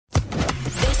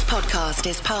podcast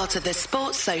is part of the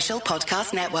Sports Social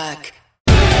Podcast Network.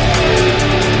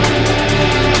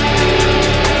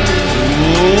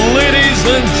 Ladies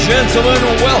and gentlemen,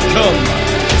 welcome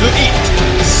to Eat,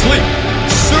 Sleep,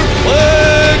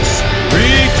 Suplex,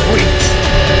 Retweet.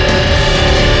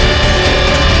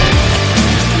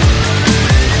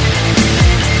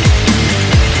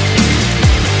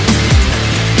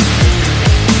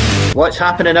 What's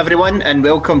happening, everyone, and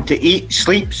welcome to Eat,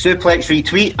 Sleep, Suplex,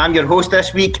 Retweet. I'm your host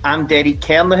this week. I'm Derek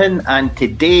Kernahan, and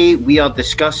today we are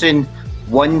discussing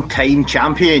one-time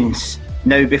champions.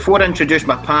 Now, before I introduce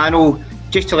my panel,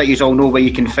 just to let you all know where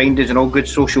you can find us on all good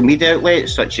social media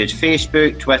outlets such as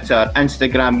Facebook, Twitter,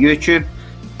 Instagram, YouTube.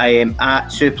 I am at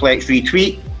Suplex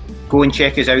Retweet. Go and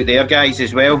check us out there, guys,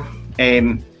 as well.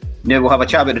 Now we'll have a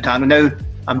chat about the panel. Now,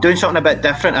 I'm doing something a bit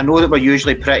different. I know that we're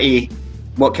usually pretty,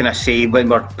 what can I say, when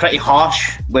we're pretty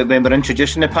harsh when we're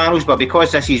introducing the panels, but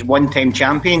because this is one-time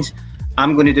champions,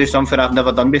 I'm going to do something I've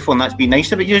never done before, and that's be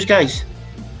nice about you guys.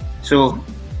 So,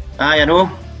 I know,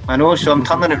 so I'm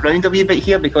turning it round a wee bit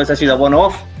here because this is a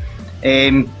one-off.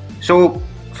 So,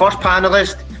 first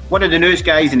panellist, one of the newest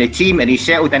guys in the team, and he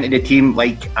settled into the team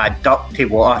like a duck to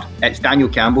water. It's Daniel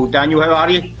Campbell. Daniel, how are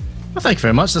you? Well, thank you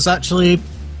very much. That's actually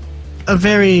a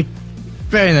very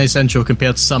nice intro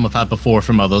compared to some I've had before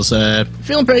from others.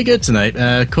 Feeling pretty good tonight.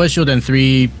 Quiz Show Den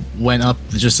 3 went up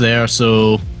just there,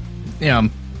 so yeah,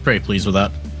 I'm pretty pleased with that.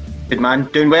 Good man.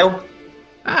 Doing well?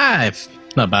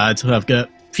 Not bad. I've got a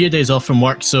few days off from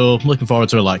work, so I'm looking forward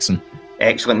to relaxing.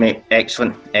 Excellent, mate.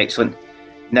 Excellent.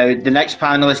 Now, the next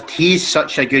panellist, he's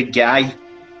such a good guy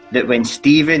that when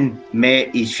Stephen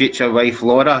met his future wife,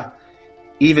 Laura,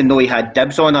 even though he had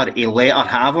dibs on her, he let her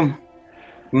have him.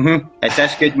 It's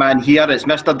this good man here. It's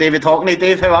Mr. David Hockney.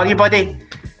 Dave, how are you, buddy?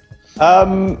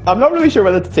 I'm not really sure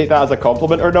whether to take that as a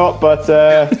compliment or not, but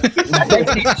you're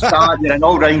an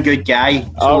all-round good guy.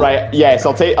 So. All right, yes,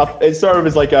 I'll take. It sort of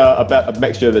is like a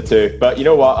mixture of the two. But you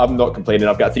know what? I'm not complaining.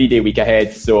 I've got a 3-day week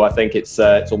ahead, so I think it's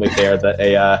only fair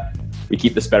that we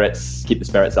keep the spirits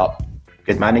up.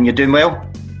 Good man, and you're doing well.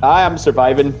 I am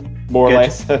surviving more or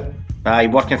less. Aye,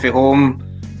 working from home.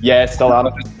 Yeah, still am.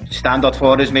 Standard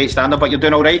for us, mate. Standard, but you're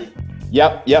doing all right.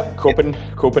 Yep. Coping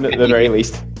at the very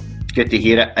least. It's good to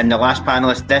hear it. And the last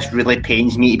panellist, this really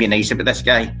pains me to be nice about this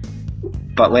guy,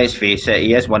 but let's face it,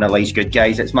 he is one of life's good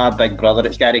guys. It's my big brother.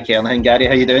 It's Gary Kernahan. Gary,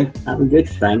 how you doing? I'm good,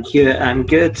 thank you. I'm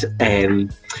good.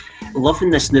 Loving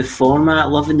this new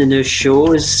format, loving the new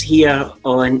shows here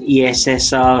on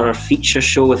ESSR, our feature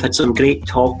show. We've had some great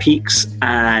topics,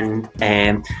 and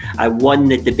I won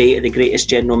the debate of the greatest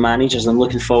general managers. I'm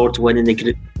looking forward to winning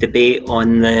the debate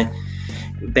on the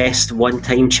best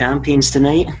one-time champions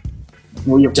tonight.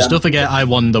 Just don't forget I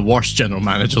won the worst general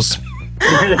managers.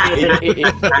 he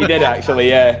did actually,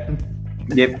 yeah.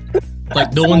 Yep.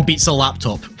 Like no one beats a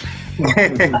laptop.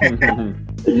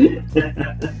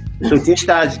 So just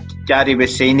as Gary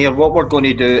was saying here, what we're going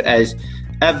to do is,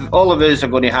 if all of us are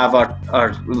going to have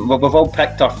we've all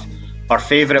picked our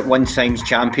favourite one-time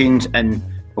champions, and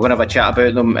we're going to have a chat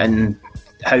about them and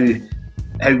how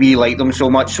we like them so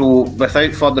much. So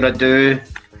without further ado,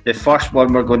 the first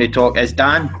one we're going to talk is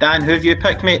Dan. Dan, who have you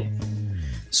picked, mate?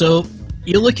 So if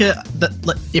you look at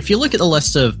the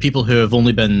list of people who have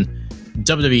only been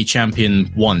WWE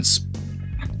champion once,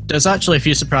 there's actually a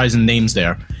few surprising names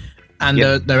there. And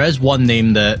there is one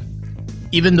name that,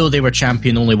 even though they were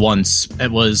champion only once,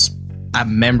 it was a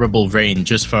memorable reign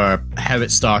just for how it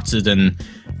started and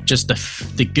just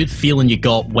the good feeling you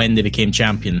got when they became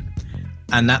champion.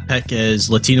 And that pick is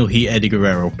Latino Heat Eddie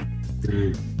Guerrero.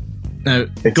 Now,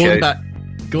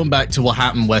 going back to what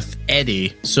happened with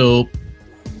Eddie, so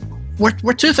we're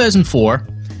 2004.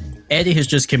 Eddie has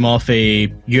just come off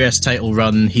a US title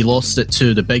run. He lost it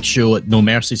to the Big Show at No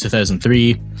Mercy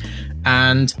 2003,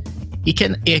 and he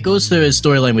goes through his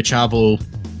storyline with Chavo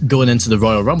going into the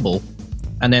Royal Rumble,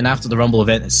 and then after the Rumble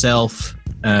event itself,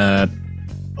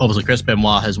 obviously Chris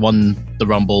Benoit has won the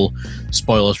Rumble.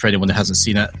 Spoilers for anyone that hasn't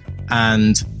seen it,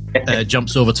 and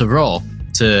jumps over to Raw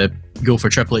to go for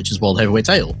Triple H's World Heavyweight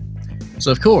title.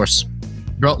 So of course,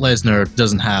 Brock Lesnar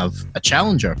doesn't have a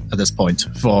challenger at this point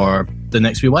for the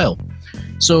next wee while.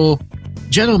 So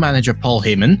General Manager Paul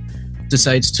Heyman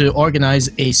decides to organise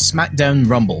a SmackDown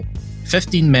Rumble.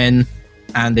 15 men,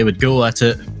 and they would go at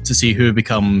it to see who would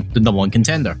become the number one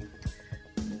contender.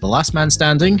 The last man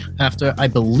standing, after I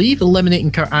believe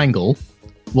eliminating Kurt Angle,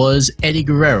 was Eddie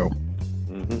Guerrero.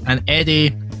 And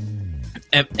Eddie,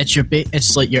 it's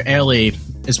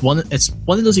one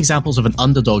of those examples of an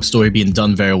underdog story being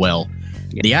done very well.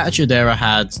 The Attitude Era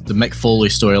had the Mick Foley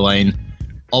storyline.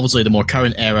 Obviously, the more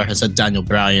current era has had Daniel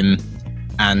Bryan,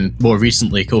 and more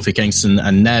recently Kofi Kingston,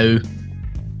 and now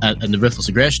in the Ruthless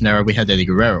Aggression era, we had Eddie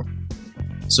Guerrero.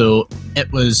 So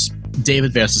it was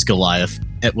David versus Goliath.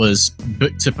 It was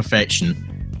booked to perfection.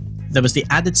 There was the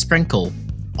added sprinkle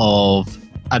of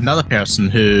another person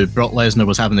who Brock Lesnar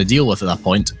was having to deal with at that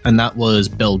point, and that was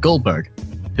Bill Goldberg,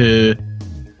 who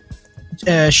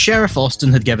Sheriff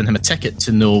Austin had given him a ticket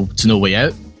to No Way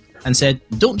Out and said,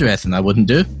 don't do anything I wouldn't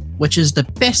do, which is the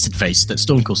best advice that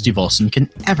Stone Cold Steve Austin can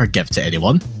ever give to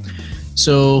anyone.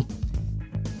 So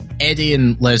Eddie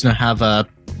and Lesnar have a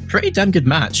pretty damn good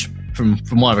match from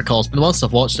what I recall. It's been a while since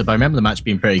I've watched it, but I remember the match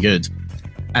being pretty good.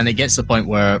 And it gets to the point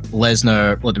where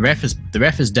Lesnar, well, the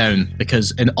ref is down,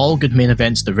 because in all good main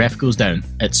events, the ref goes down.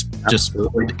 It's just,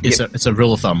 it's a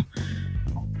rule of thumb.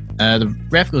 The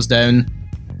ref goes down.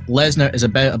 Lesnar is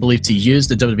about, I believe, to use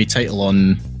the WWE title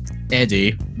on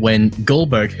Eddie when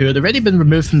Goldberg, who had already been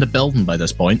removed from the building by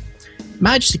this point,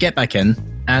 managed to get back in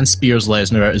and spears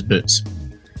Lesnar out his boots.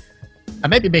 I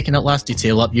might be making that last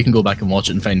detail up. You can go back and watch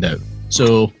it and find out.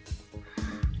 So,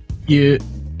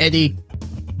 Eddie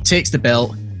takes the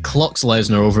belt, clocks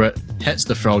Lesnar over it, hits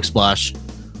the frog splash.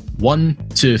 1,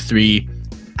 2, 3,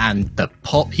 and the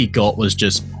pop he got was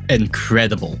just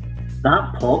incredible.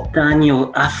 That pop,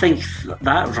 Daniel, I think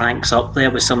that ranks up there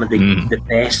with some of the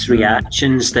best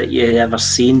reactions that you ever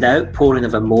seen. The outpouring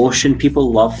of emotion,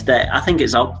 people loved it. I think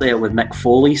it's up there with Mick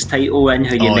Foley's title win,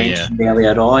 who you mentioned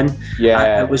earlier on.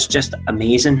 Yeah, it was just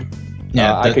amazing.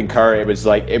 Yeah, I concur. It was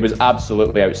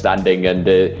absolutely outstanding, and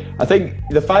I think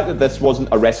the fact that this wasn't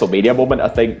a WrestleMania moment, I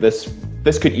think this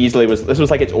could easily this was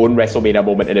like its own WrestleMania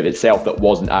moment in of itself that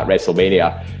wasn't at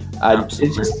WrestleMania, and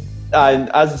and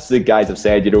as the guys have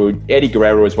said, you know, Eddie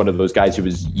Guerrero is one of those guys who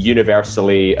was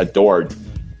universally adored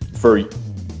for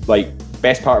like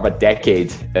best part of a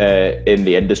decade in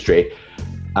the industry,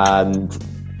 and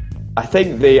I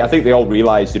think they all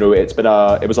realised, you know, it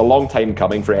was a long time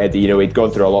coming for Eddie. You know, he'd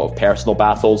gone through a lot of personal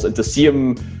battles, and to see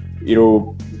him, you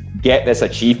know, get this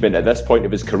achievement at this point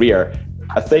of his career,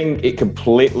 I think it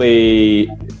completely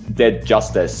did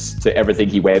justice to everything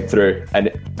he went through, and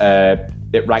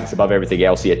it ranks above everything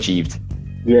else he achieved.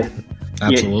 Yeah,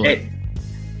 absolutely.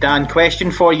 Dan,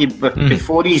 question for you: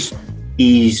 before his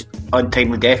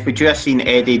untimely death, would you have seen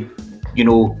Eddie, you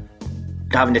know,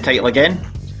 having the title again?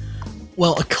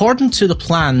 Well, according to the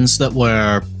plans that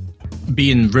were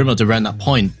being rumoured around that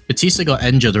point, Batista got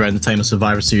injured around the time of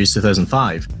Survivor Series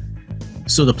 2005.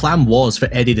 So the plan was for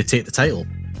Eddie to take the title.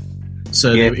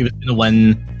 So he was going to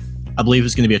win, I believe it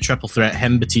was going to be a triple threat,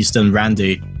 him, Batista and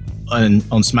Randy on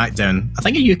SmackDown. I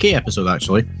think a UK episode,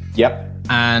 actually. Yep.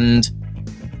 And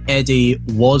Eddie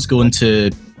was going to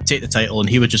take the title, and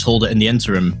he would just hold it in the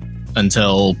interim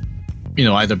until, you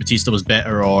know, either Batista was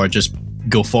better or just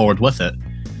go forward with it.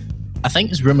 I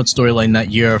think his rumoured storyline that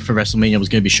year for WrestleMania was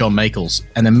going to be Shawn Michaels.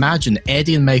 And imagine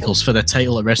Eddie and Michaels for the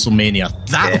title at WrestleMania.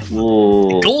 That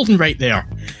golden right there.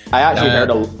 I actually heard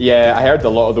a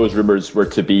lot of those rumours were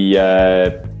to be.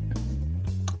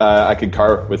 I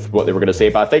concur with what they were going to say,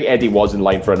 but I think Eddie was in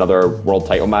line for another world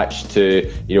title match to,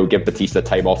 you know, give Batista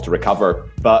time off to recover.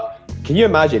 But can you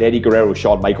imagine Eddie Guerrero,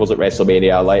 Shawn Michaels at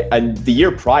WrestleMania? Like, and the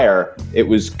year prior, it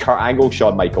was Kurt Angle,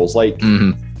 Shawn Michaels. Like,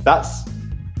 that's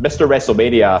Mr.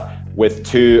 WrestleMania with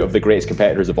two of the greatest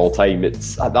competitors of all time.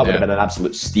 That would have been an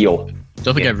absolute steal.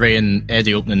 Don't forget Ray and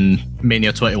Eddie opening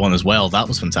Mania 21 as well. That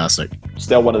was fantastic.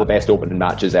 Still one of the best opening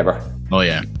matches ever. Oh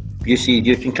yeah. Do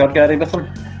you concur, Gary, with him?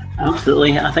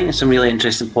 Absolutely. I think there's some really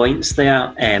interesting points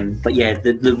there. But yeah,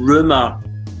 the rumour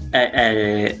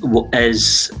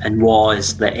is and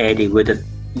was that Eddie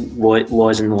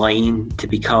was in line to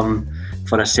become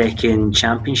for a second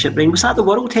championship reign. Was that the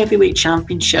World Heavyweight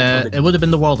Championship? It would have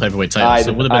been the World Heavyweight title.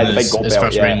 So it would have been his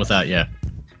first reign with that, yeah.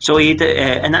 So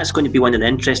and that's going to be one of the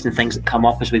interesting things that come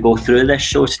up as we go through this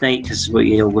show tonight, because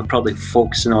we're probably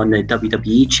focusing on the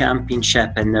WWE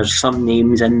Championship, and there's some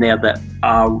names in there that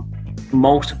are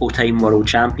multiple-time world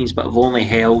champions but have only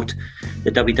held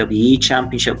the WWE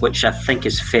Championship, which I think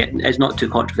is fair. It's not too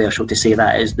controversial to say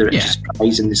that is the richest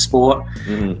prize in the sport.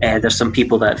 There's some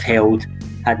people that have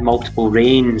had multiple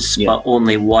reigns but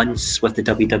only once with the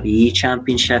WWE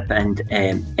Championship, and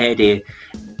Eddie,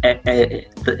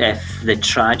 if the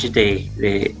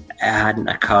tragedy hadn't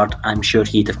occurred, I'm sure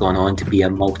he'd have gone on to be a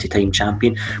multi-time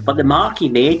champion. But the mark he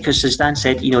made, because as Dan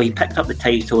said, you know, he picked up the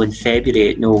title in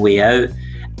February at No Way Out,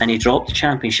 and he dropped the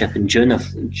championship in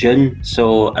June.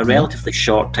 So a relatively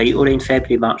short title reign,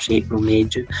 February, March, April, May,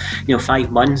 June.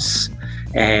 5 months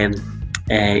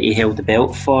he held the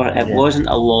belt for. It wasn't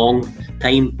a long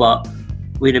time, but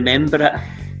we remember it.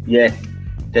 Yeah,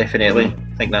 definitely.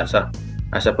 I think that's a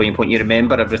point. You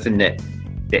remember everything that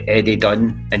Eddie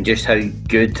done and just how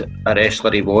good a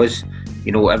wrestler he was.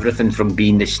 You know, everything from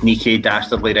being the sneaky,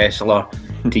 dastardly wrestler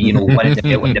to, you know, winning the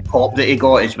belt, and the pop that he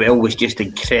got as well was just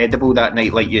incredible that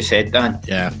night, like you said, Dan.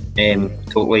 Yeah.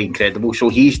 Totally incredible. So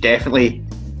he's definitely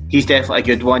a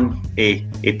good one. He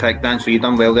picked, Dan. So you've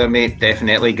done well there, mate.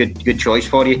 Definitely good choice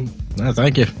for you. Oh,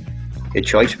 thank you. Good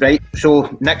choice, right?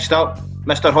 So next up,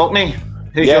 Mr. Hockney.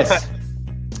 Who's your pick?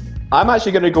 I'm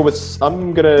actually going to go with.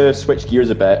 I'm going to switch gears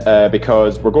a bit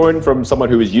because we're going from someone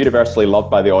who was universally loved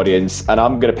by the audience, and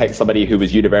I'm going to pick somebody who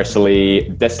was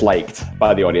universally disliked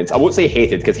by the audience. I won't say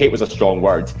hated because hate was a strong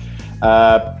word,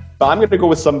 but I'm going to go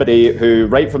with somebody who,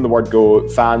 right from the word go,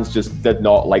 fans just did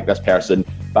not like this person.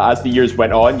 But as the years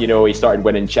went on, you know, he started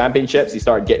winning championships, he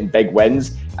started getting big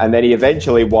wins, and then he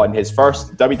eventually won his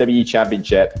first WWE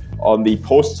championship on the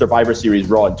post-Survivor Series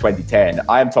Raw in 2010.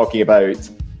 I am talking about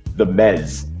The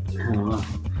Miz.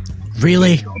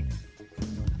 Really?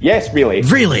 Yes, really.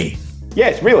 Really?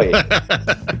 Yes, really.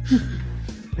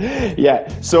 Yeah,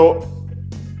 so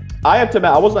I have to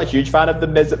admit, I wasn't a huge fan of The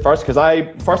Miz at first, because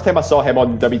first time I saw him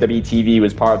on WWE TV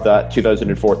was part of that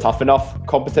 2004 Tough Enough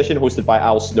competition hosted by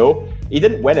Al Snow. He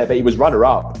didn't win it, but he was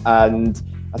runner-up, and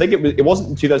I think it wasn't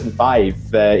in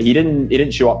 2005. He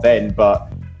didn't show up then,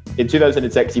 but in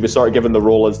 2006 he was sort of given the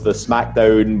role as the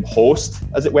SmackDown host,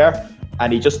 as it were,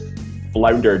 and he just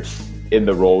floundered in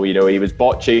the role. You know, he was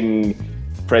botching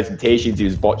presentations, he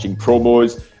was botching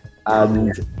promos,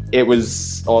 and it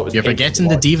was You're forgetting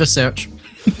the Diva Search.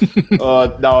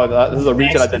 No, there's a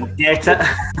reason I didn't get it.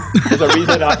 There's a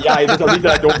reason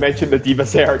I don't mention the Diva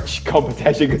Search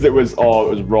competition, because it was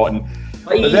rotten.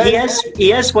 But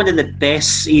he is one of the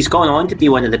best. He's gone on to be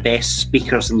one of the best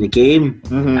speakers in the game.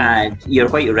 Mm-hmm. And you're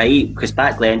quite right, because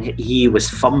back then he was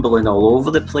fumbling all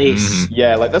over the place. Mm-hmm.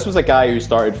 Yeah, like this was a guy who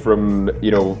started from, you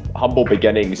know, humble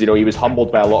beginnings. You know, he was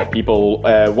humbled by a lot of people.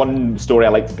 One story I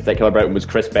liked in particular about him was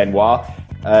Chris Benoit.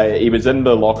 He was in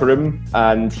the locker room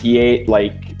and he ate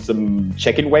like some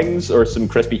chicken wings or some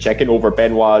crispy chicken over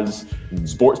Benoit's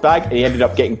sports bag, and he ended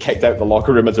up getting kicked out of the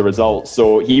locker room as a result.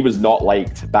 So he was not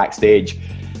liked backstage.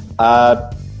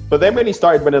 But then when he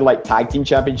started winning like tag team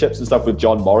championships and stuff with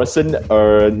John Morrison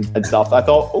and stuff, I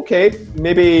thought, okay,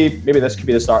 maybe this could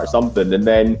be the start of something. And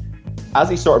then as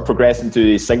he sort of progressed into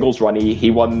his singles run,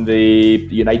 he won the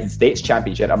United States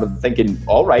Championship. I'm thinking,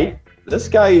 all right, this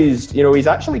guy's, you know, he's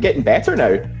actually getting better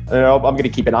now. I'm going to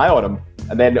keep an eye on him.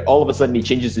 And then all of a sudden he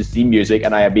changes his theme music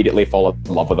and I immediately fall in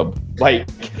love with him. Like,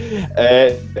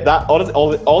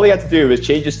 all he had to do was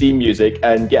change his theme music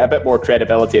and get a bit more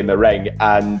credibility in the ring.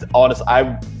 And honestly,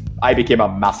 I became a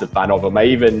massive fan of him. I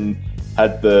even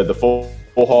had the faux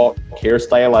hawk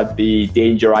hairstyle, I had the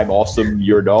Danger, I'm Awesome,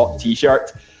 You're Not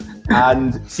t-shirt.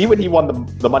 And see, when he won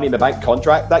the Money in the Bank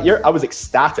contract that year, I was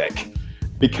ecstatic,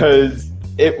 because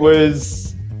it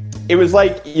was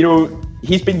like, you know,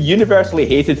 he's been universally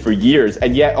hated for years,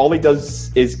 and yet all he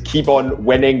does is keep on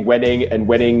winning and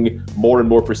winning more and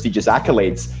more prestigious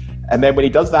accolades. And then when he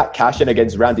does that cash in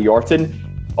against Randy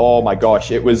Orton, oh my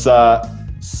gosh, it was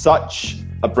such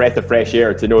a breath of fresh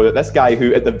air to know that this guy,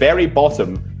 who at the very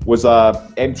bottom was a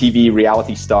MTV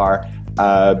reality star,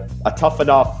 a Tough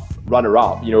Enough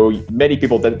runner-up, you know, many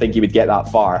people didn't think he would get that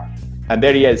far. And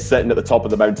there he is sitting at the top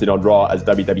of the mountain on Raw as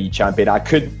WWE champion. I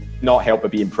could not help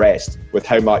but be impressed with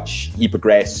how much he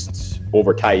progressed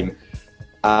over time,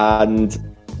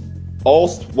 and all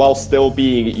while still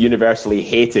being universally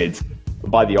hated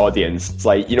by the audience. It's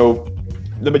like, you know,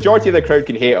 the majority of the crowd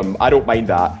can hate him. I don't mind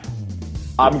that.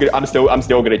 I'm still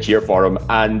going to cheer for him,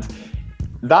 and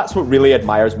that's what really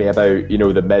admires me about, you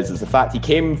know, The Miz, is the fact he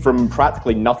came from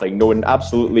practically nothing, knowing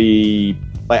absolutely,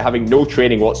 like, having no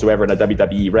training whatsoever in a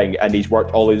WWE ring, and he's worked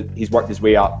his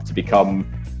way up to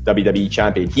become WWE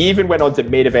champion. He even went on to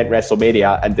main event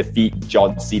WrestleMania and defeat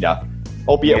John Cena,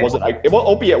 albeit it wasn't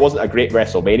a great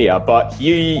WrestleMania. But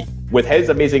he, with his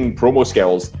amazing promo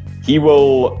skills,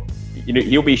 he'll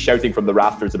be shouting from the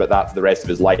rafters about that for the rest of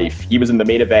his life. He was in the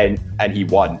main event and he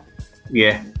won.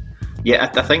 Yeah,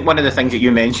 I think one of the things that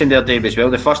you mentioned there, Dave, as well,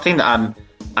 the first time that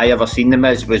I ever seen The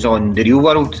Miz was on The Real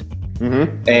World.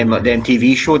 Mm-hmm. The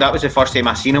MTV show. That was the first time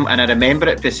I seen him, and I remember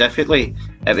it specifically.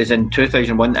 It was in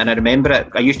 2001, and I remember it.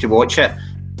 I used to watch it,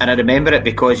 and I remember it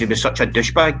because he was such a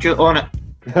douchebag on it.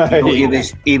 You know,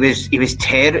 he was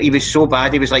terrible. He was so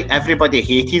bad. He was like, everybody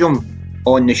hated him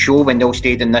on the show when they all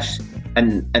stayed in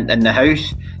in the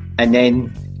house. And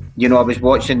then, you know, I was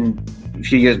watching a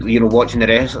few years, you know, watching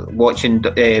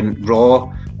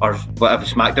Raw or whatever,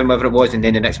 SmackDown, whatever it was, and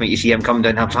then the next minute you see him come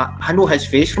down. I was like, I know his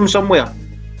face from somewhere.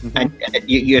 Mm-hmm. And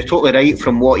you're totally right.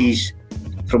 From what he's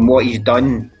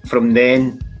done from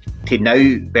then to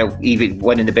now, well, even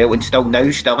winning the belt and still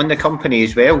in the company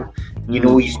as well. Mm-hmm. You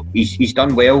know, he's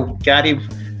done well. Gary,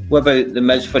 What about The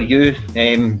Miz for you?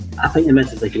 I think The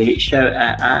Miz is a great shout.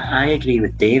 I agree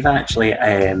with Dave, actually,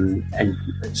 in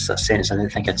a sense I didn't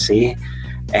think I'd say.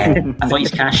 I thought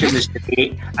his cash-in was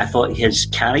great. I thought his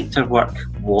character work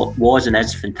was and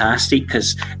is fantastic,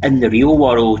 because in the real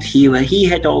world he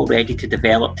had already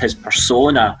developed his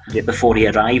persona before he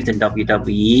arrived in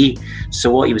WWE.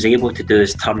 So what he was able to do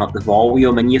is turn up the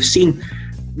volume, and you've seen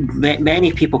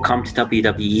many people come to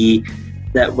WWE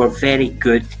that were very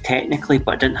good technically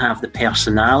but didn't have the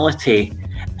personality,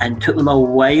 and took them a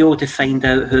while to find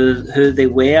out who they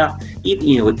were.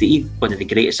 Even, one of the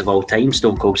greatest of all time,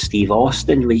 Stone Cold Steve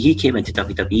Austin, when he came into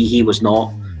WWE, he was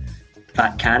not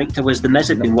that character. Was The Miz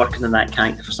had been working on that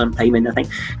character for some time, and I think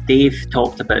Dave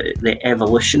talked about the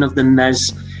evolution of The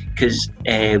Miz, because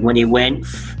when he went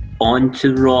on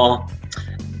to Raw,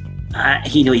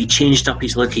 he changed up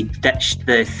his look. He ditched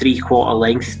the 3/4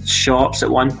 length shorts at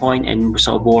one point and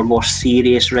sort of wore more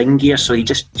serious ring gear. So he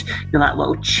just, that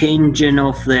little changing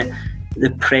of the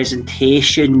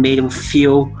presentation made him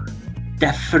feel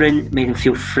different, made him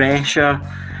feel fresher.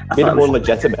 Made him more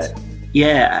legitimate.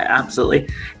 Yeah, absolutely.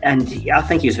 And I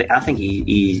think he's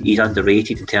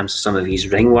underrated in terms of some of his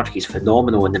ring work. He's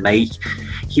phenomenal on the mic.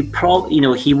 He probably,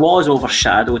 he was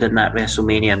overshadowed in that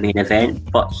WrestleMania main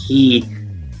event, but he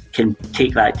can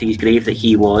take that to his grave that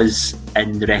he was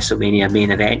in the WrestleMania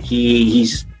main event.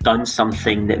 He's done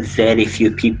something that very few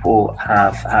people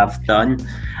have done.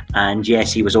 And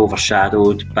yes, he was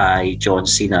overshadowed by John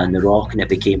Cena and The Rock, and it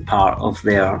became part of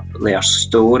their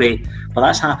story. But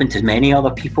that's happened to many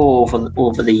other people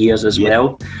over the years as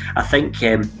well. I think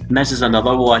Miz is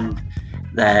another one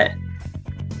that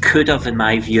could have, in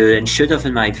my view, and should have,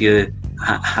 in my view,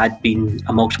 had been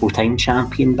a multiple-time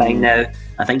champion by now.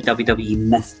 I think WWE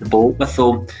missed the boat with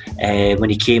him when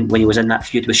he was in that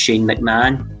feud with Shane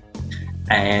McMahon.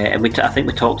 And I think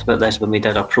we talked about this when we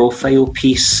did our profile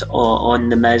piece on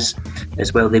The Miz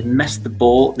as well. They missed the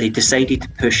boat. They decided to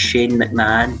push Shane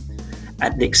McMahon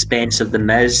at the expense of The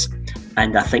Miz.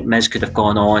 And I think Miz could have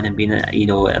gone on and been, at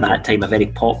that time, a very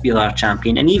popular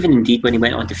champion. And even indeed when he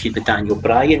went on to feud with Daniel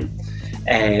Bryan,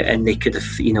 and they could have,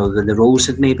 the roles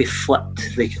had maybe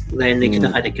flipped, then they could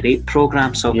have had a great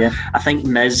programme. So I think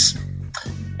Miz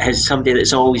is somebody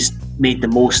that's always made the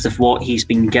most of what he's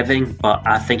been giving, but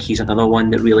I think he's another one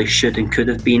that really should and could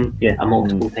have been a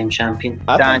multiple-time champion.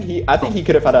 I think he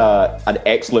could have had an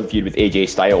excellent feud with AJ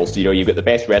Styles. You've got the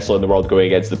best wrestler in the world going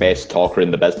against the best talker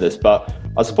in the business, but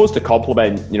I suppose to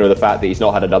compliment, the fact that he's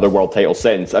not had another world title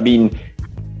since. I mean,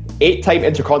 8-time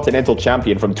Intercontinental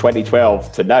Champion from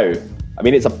 2012 to now. I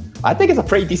mean, I think it's a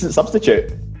pretty decent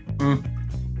substitute.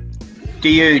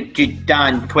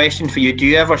 Dan, question for you, do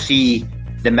you ever see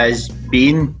The Miz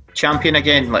being champion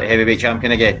again, like heavyweight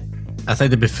champion again? I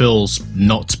think they'd be fools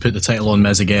not to put the title on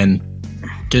Miz again,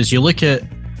 because you look at,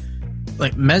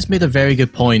 Miz made a very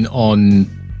good point on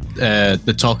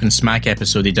the Talking Smack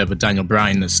episode he did with Daniel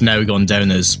Bryan that's now gone down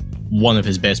as one of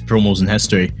his best promos in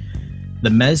history.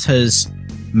 The Miz has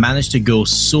managed to go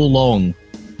so long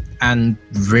and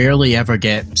rarely ever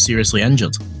get seriously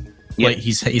injured.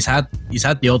 He's had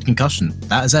the odd concussion.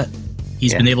 That is it.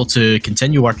 He's been able to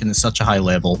continue working at such a high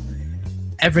level.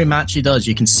 Every match he does,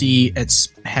 you can see it's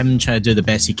him trying to do the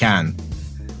best he can.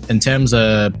 In terms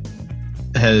of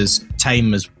his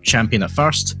time as champion at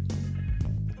first,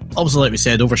 obviously, like we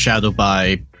said, overshadowed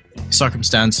by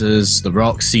circumstances, The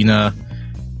Rock, Cena,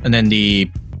 and then the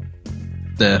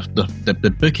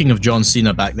booking of John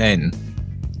Cena back then.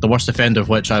 The worst offender of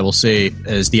which I will say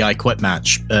is the I Quit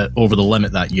match Over the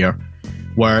Limit that year,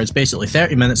 where it's basically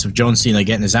 30 minutes of John Cena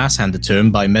getting his ass handed to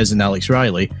him by Miz and Alex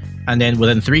Riley, and then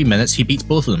within 3 minutes he beats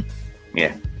both of them.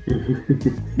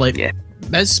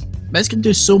 Miz can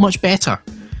do so much better.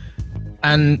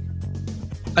 And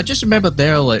I just remember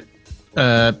there,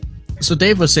 so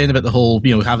Dave was saying about the whole,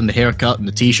 having the haircut and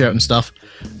the t-shirt and stuff.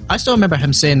 I still remember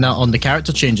him saying that on the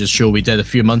Character Changes show we did a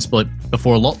few months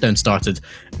before lockdown started,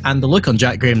 and the look on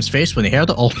Jack Graham's face when he heard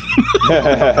it all.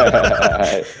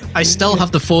 I still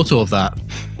have the photo of that.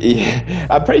 Yeah,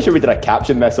 I'm pretty sure we did a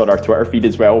caption this on our Twitter feed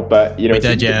as well, but we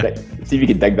did, see if you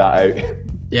can dig that out.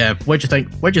 Yeah, where'd you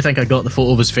think I got the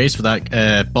photo of his face for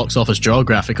that box office draw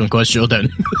graphic on Quest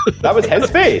Showdown? That was his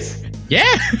face?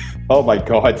 Yeah. Oh my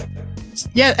god.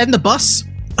 Yeah, in the bus.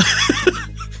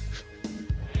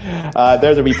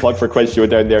 There's a wee plug for Quiz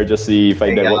Showdown there, just so you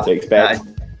find out what to expect.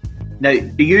 Now,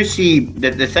 do you see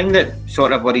the thing that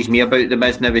sort of worries me about The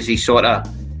Miz now is he's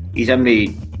in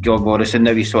with John Morrison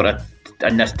now, he's sort of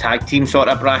in this tag team sort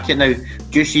of bracket now.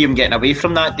 Do you see him getting away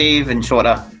from that, Dave, and sort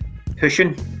of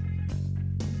pushing?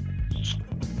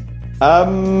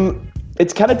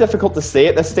 It's kind of difficult to say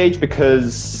at this stage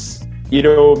because,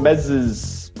 Miz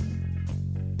is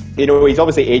he's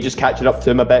obviously age is catching up to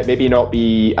him a bit. Maybe not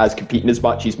be as competing as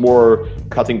much. He's more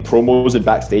cutting promos and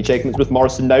backstage segments with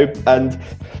Morrison now. And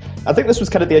I think this was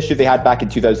kind of the issue they had back in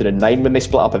 2009 when they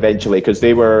split up eventually, because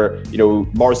they were,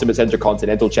 Morrison was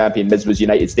Intercontinental Champion, Miz was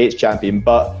United States Champion,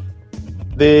 but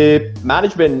the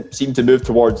management seemed to move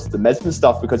towards the Miz and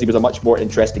stuff because he was a much more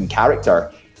interesting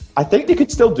character. I think they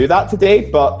could still do that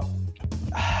today, but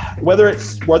whether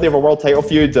it's worthy of a world title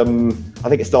feud, I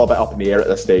think it's still a bit up in the air at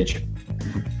this stage.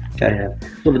 Well,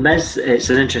 the Miz,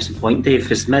 it's an interesting point, Dave,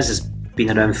 because Miz has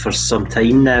been around for some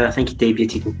time now. I think he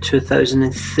debuted in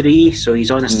 2003, so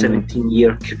he's on a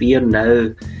 17-year career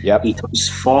now. Yep. He's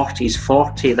 40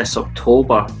 this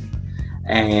October.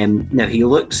 Now he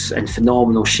looks in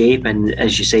phenomenal shape, and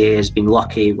as you say, has been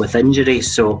lucky with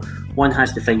injuries. So one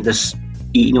has to think this.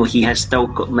 He has still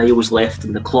got miles left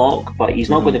in the clock, but he's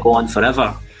not going to go on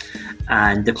forever,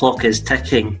 and the clock is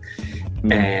ticking.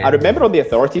 I remember on the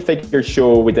Authority Figures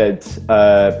show we did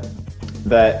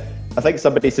that I think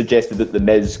somebody suggested that the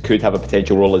Miz could have a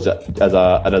potential role as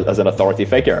an authority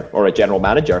figure or a general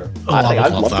manager.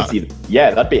 I'd love to see.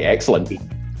 Yeah, that'd be excellent.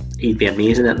 He'd be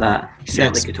amazing at that. He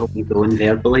certainly could hold his own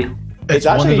verbally. It's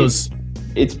actually one of those.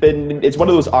 It's one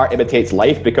of those art imitates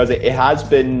life, because it has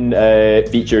been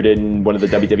featured in one of the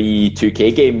WWE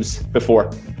 2K games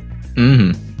before.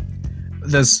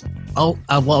 There's what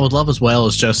I would love as well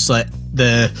is just like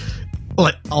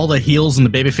all the heels and the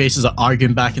baby faces are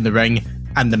arguing back in the ring,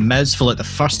 and the Miz for the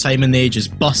first time in ages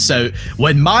busts out,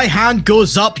 "When my hand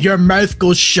goes up, your mouth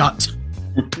goes shut."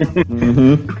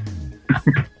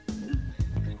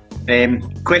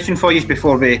 Question for you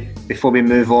before we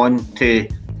move on to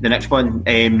the next one.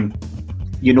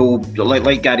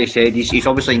 Like Gary said, he's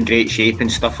obviously in great shape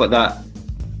and stuff like that.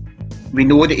 We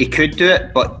know that he could do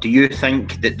it, but do you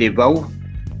think that they will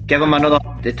give him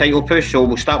the title push? So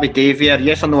we'll start with Dave here.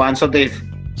 Yes or no answer, Dave?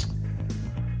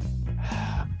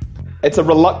 It's a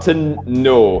reluctant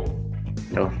no.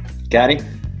 No. Gary?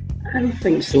 I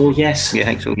think so, yes. You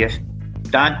think so, yes.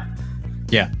 Dan?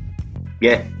 Yeah.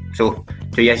 Yeah. So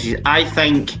yes, I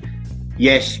think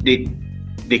yes, they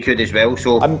could as well.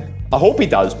 So I hope he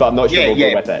does, but I'm not sure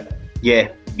we'll go with it.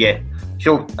 Yeah.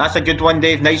 So that's a good one,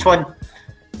 Dave. Nice one.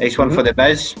 Nice one for the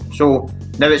Biz. So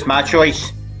now it's my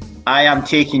choice. I am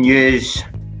taking yous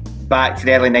back to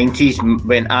the early 90s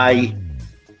when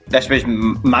this was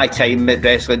my time at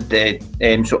wrestling.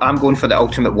 So I'm going for the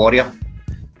Ultimate Warrior.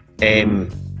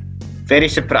 Very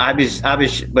surprised. I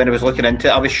was when I was looking into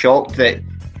it, I was shocked that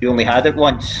he only had it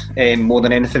once, more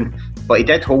than anything. But he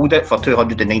did hold it for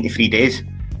 293 days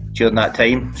during that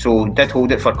time. So he did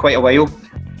hold it for quite a while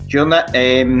during that.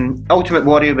 Ultimate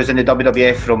Warrior was in the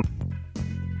WWF from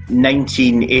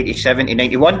 1987 to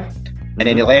 91, and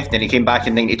then he left, and he came back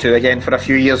in 92 again for a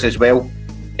few years as well.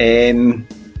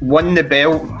 Won the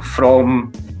belt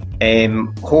from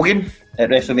Hogan at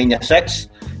WrestleMania 6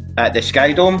 at the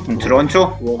Sky Dome in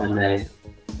Toronto. And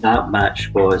that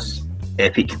match was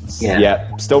epic.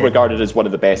 Yeah, still regarded as one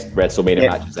of the best WrestleMania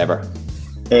matches ever.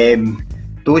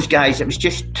 Those guys, it was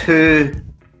just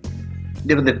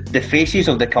they were the faces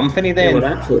of the company then. They were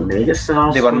absolute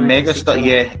megastars. They were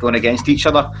megastars, going against each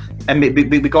other. And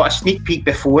we got a sneak peek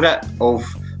before it of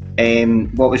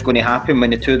what was going to happen when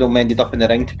the two of them ended up in the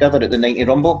ring together at the 90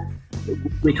 Rumble.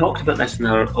 We talked about this in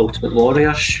our Ultimate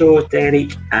Warrior show,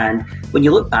 Derek, and when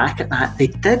you look back at that, they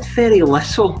did very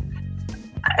little,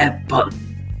 but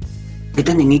they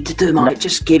didn't need to do much. It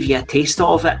just gave you a taste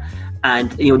of it.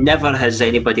 And never has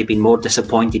anybody been more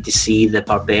disappointed to see the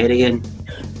Barbarian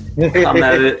come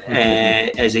out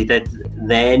as he did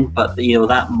then. But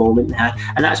that moment,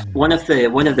 and that's one of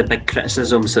the big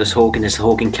criticisms of Hogan is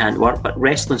Hogan can't work, but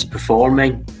wrestling's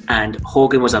performing, and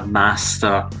Hogan was a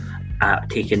master at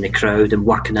taking the crowd and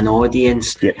working an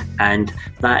audience. And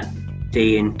that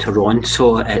day in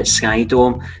Toronto at Sky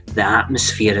Dome, the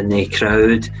atmosphere in the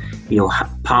crowd,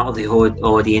 part of the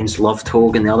audience loved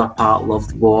Hogan, the other part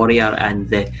loved Warrior, and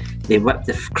they whipped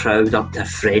the crowd up to a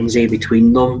frenzy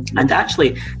between them. And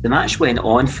actually the match went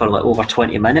on for over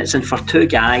 20 minutes, and for two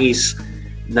guys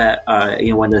that are,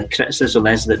 one of the criticism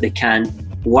is that they can't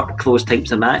work those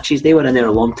types of matches, they were in there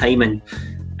a long time,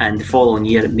 and the following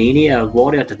year at Mania,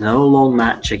 Warrior did another long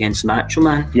match against Macho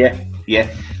Man. Yeah.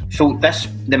 So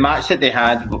the match that they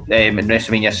had in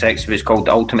WrestleMania 6 was called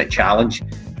the Ultimate Challenge,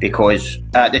 because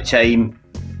at the time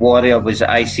Warrior was the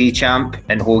IC champ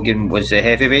and Hogan was the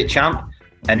heavyweight champ,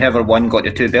 and whoever won got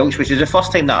the two belts, which is the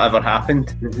first time that ever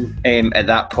happened at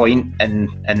that point in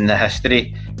the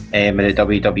history of the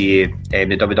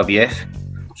WWF.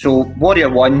 So Warrior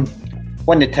won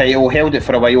the title, held it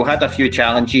for a while, had a few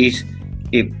challenges.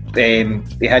 He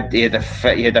had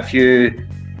a few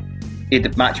he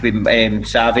had the match with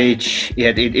Savage. He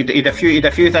had a few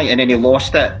things, and then he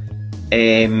lost it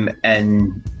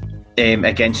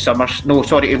against Summers. No,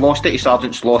 sorry, he lost it to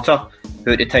Sergeant Slaughter,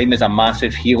 who at the time was a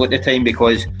massive heel at the time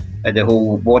because of the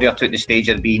whole Warrior took the stage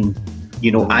of being,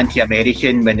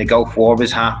 anti-American when the Gulf War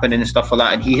was happening and stuff like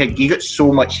that. And he got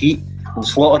so much heat,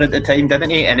 Slaughter at the time, didn't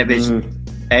he? And it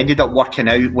ended up working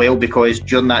out well because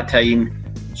during that time,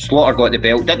 Slaughter got the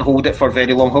belt, didn't hold it for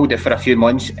very long, held it for a few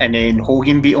months, and then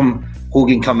Hogan beat him.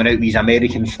 Hogan coming out with his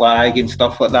American flag and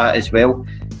stuff like that as well.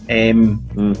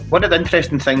 One of the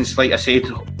interesting things, like I said,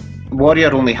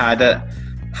 Warrior only had it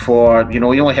for, he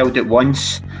only held it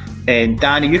once. And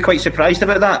Dan, are you quite surprised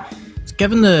about that?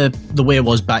 Given the way it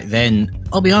was back then,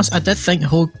 I'll be honest, I did think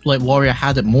Warrior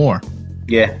had it more.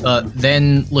 Yeah. But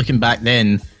then, looking back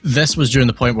then, this was during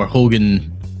the point where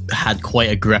Hogan had quite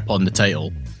a grip on the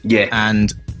title. Yeah.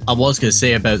 And I was going to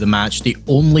say about the match, the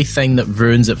only thing that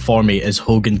ruins it for me is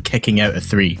Hogan kicking out a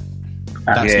 3.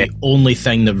 That's the only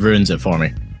thing that ruins it for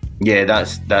me. Yeah,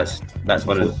 that's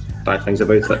one of the bad things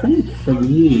about it. I think for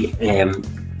me,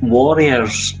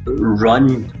 Warrior's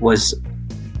run was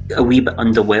a wee bit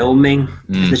underwhelming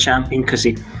as the champion because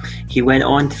he went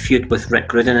on to feud with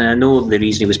Rick Rude, and I know the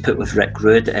reason he was put with Rick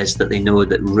Rude is that they know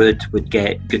that Rude would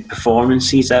get good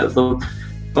performances out of them,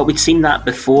 but we'd seen that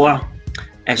before,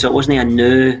 so it wasn't a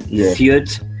new feud.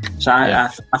 So I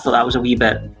thought that was a wee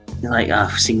bit like,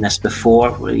 I've seen this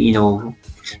before,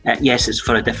 yes, it's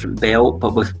for a different belt,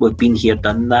 but we've been here,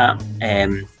 done that.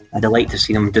 I'd like to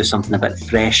see them do something a bit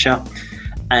fresher.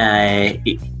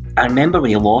 I remember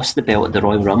when he lost the belt at the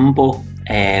Royal Rumble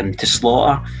to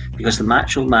Slaughter, because the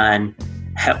Macho Man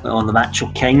the Macho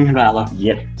King hit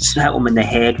him in the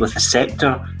head with a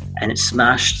scepter, and it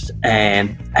smashed,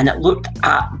 and it looked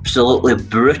absolutely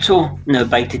brutal. Now,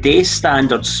 by today's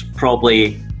standards,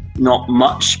 probably not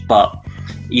much, but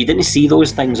you didn't see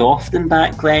those things often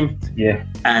back then. Yeah.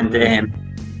 And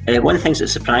one of the things that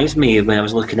surprised me when I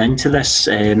was looking into this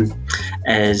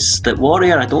is that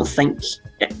Warrior, I don't think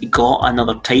he got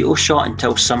another title shot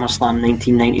until SummerSlam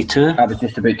 1992. I was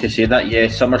just about to say that, yeah.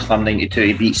 SummerSlam 92,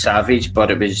 he beat Savage, but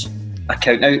it was a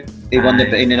count out. He won the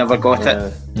belt and he never got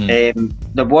it.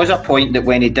 There was a point that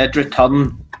when he did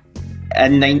return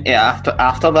in 90,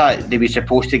 after that, they were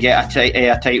supposed to get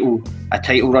a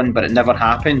title run, but it never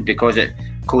happened because it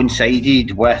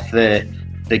coincided with the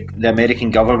American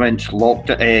government's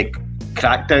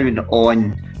crackdown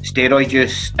on steroid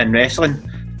use in wrestling,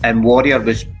 and Warrior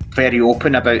was very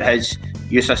open about his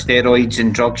use of steroids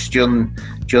and drugs during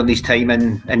his time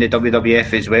in the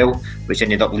WWF as well, which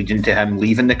ended up leading to him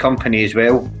leaving the company as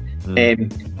well.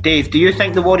 Dave, do you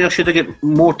think the Warrior should have got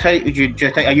more titles?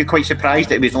 Are you quite surprised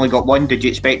that he's only got one? Did you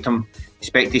expect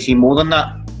to see more than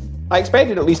that? I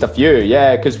expected at least a few,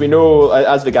 yeah, because we know,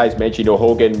 as the guys mentioned,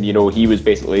 Hogan, he was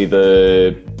basically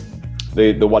the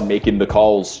one making the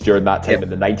calls during that time in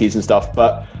the 90s and stuff.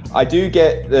 But I do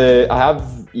get I have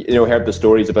heard the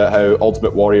stories about how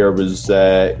Ultimate Warrior was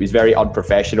very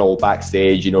unprofessional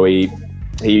backstage.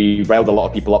 He riled a lot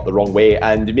of people up the wrong way,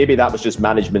 and maybe that was just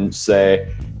management's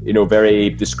very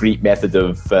discreet method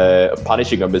of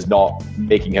punishing him, is not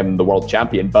making him the world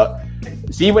champion. But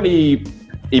see, when he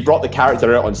brought the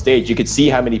character out on stage, you could see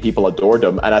how many people adored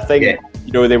him, and I think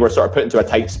they were sort of put into a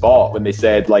tight spot when they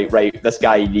said, like, right, this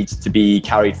guy needs to be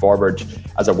carried forward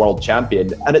as a world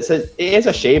champion. And it is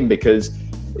a shame because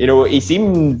he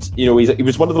seemed, he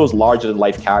was one of those larger than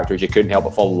life characters you couldn't help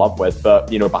but fall in love with, but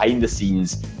behind the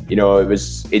scenes, it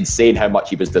was insane how much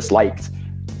he was disliked.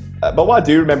 But what I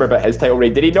do remember about his title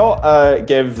reign, did he not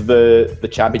give the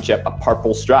championship a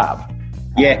purple strap?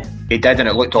 Yeah, he did, and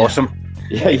it looked awesome.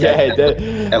 Yeah, it did.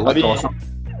 It looked awesome.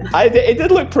 It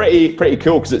did look pretty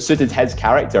cool because it suited his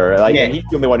character. He's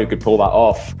the only one who could pull that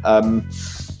off.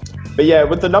 But yeah,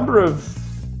 with the number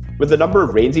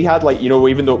of reigns he had,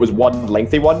 even though it was one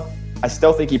lengthy one, I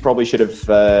still think he probably should have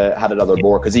had another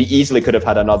more, because he easily could have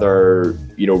had another,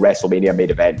 WrestleMania main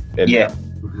event.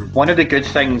 One of the good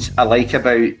things I like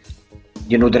about,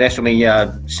 the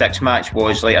WrestleMania 6 match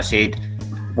was, like I said,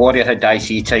 Warrior had the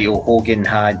IC title, Hogan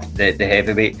had the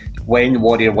heavyweight. When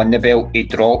Warrior won the belt, he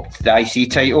dropped the IC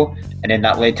title, and then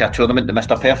that led to a tournament, the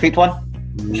Mr. Perfect one.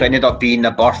 So it ended up being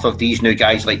the birth of these new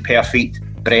guys like Perfect,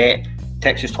 Brett,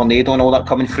 Texas Tornado and all that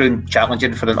coming through and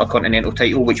challenging for the Intercontinental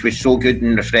title, which was so good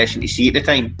and refreshing to see at the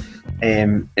time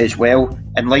as well.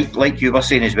 And like you were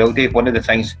saying as well, Dave, one of the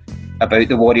things about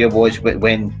the Warrior was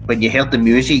when you heard the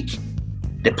music,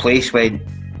 the place when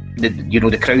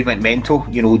the crowd went mental,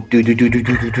 do and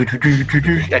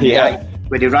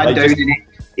when he ran down and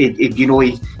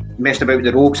messed about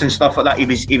the ropes and stuff like that.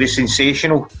 He was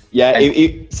sensational. Yeah,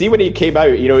 see when he came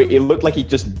out, he looked like he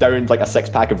just downed like a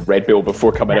 6-pack of Red Bull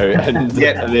before coming out, and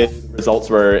the results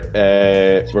were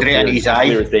straight into his eye.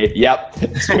 Yep,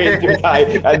 straight into his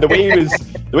eye. And the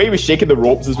way he was shaking the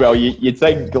ropes as well, you'd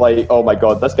think like, oh my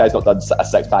god, this guy's not done a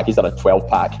 6-pack, he's done a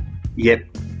 12-pack. Yep.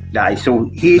 Nah, so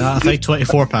I think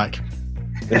 24-pack.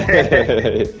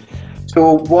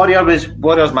 So Warrior's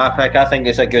my pick. I think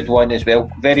it's a good one as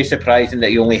well. Very surprising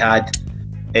that he only had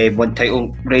one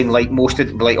title reign, like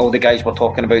all the guys we're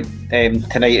talking about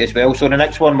tonight as well. So the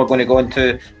next one we're going to go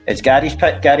into is Gary's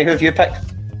pick. Gary, who have you picked?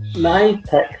 My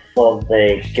pick for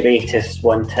the greatest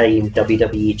one-time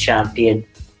WWE champion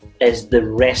is the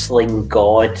wrestling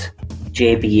god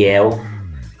JBL.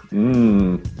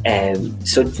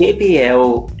 So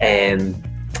JBL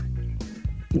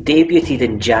debuted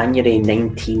in January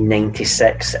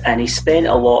 1996, and he spent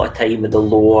a lot of time at the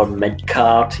lower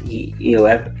mid-card.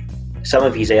 Some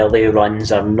of his early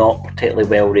runs are not particularly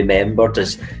well remembered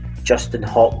as Justin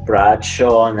Hawk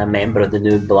Bradshaw and a member of the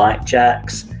New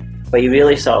Blackjacks, but he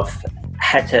really sort of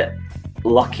hit it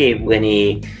lucky when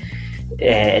he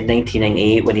in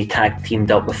 1998 when he tag teamed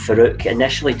up with Farouk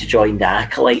initially to join the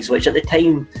Acolytes, which at the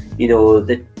time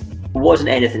wasn't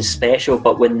anything special,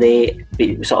 but when they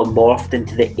sort of morphed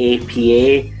into the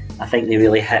APA, I think they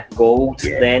really hit gold.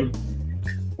 Then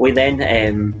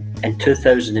in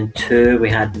 2002 we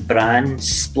had the brand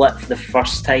split for the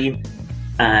first time,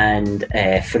 and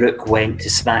Farouk went to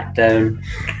SmackDown,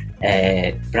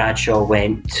 Bradshaw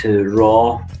went to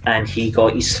Raw, and he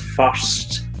got his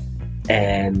first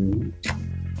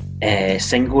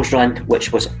singles run,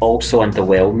 which was also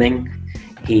underwhelming.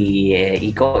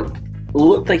 He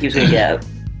looked like he was going to get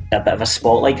a bit of a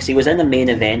spotlight because he was in the main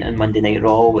event on Monday Night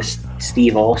Raw with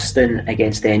Steve Austin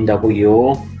against the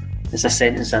NWO. It's a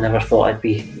sentence I never thought I'd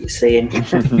be saying.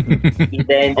 He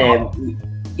then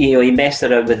he messed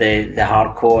around with the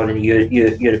hardcore and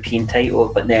European title,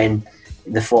 but then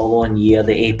the following year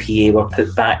the APA were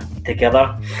put back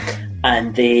together,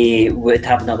 and they would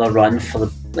have another run for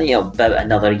about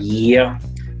another year.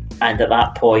 And at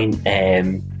that point,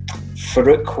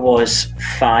 Farouk was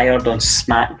fired on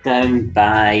SmackDown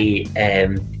by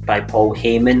Paul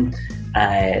Heyman.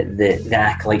 The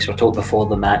Acolytes were told before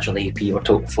the match, or the AP were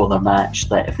told before the match,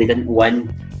 that if they didn't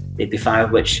win, they'd be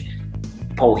fired, which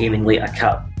Paul Heyman later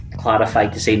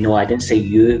clarified to say, no, I didn't say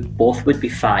you both would be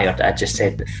fired, I just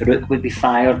said that Farouk would be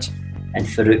fired. And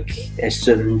Farouk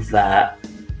assumed that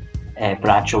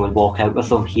Bradshaw would walk out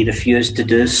with him. He refused to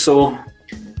do so,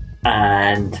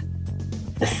 and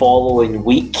the following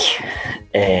week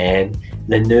the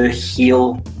new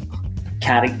heel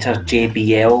character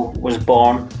JBL was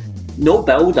born. No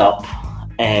build up,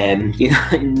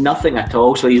 nothing at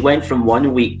all. So he went from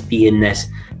one week being this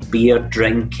beer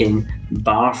drinking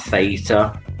bar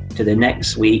fighter to the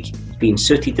next week being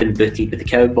suited and booted with the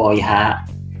cowboy hat.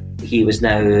 He was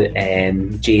now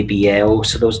JBL,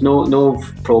 so there was no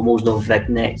promos, no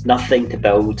vignettes, nothing to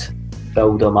build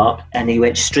him up, and he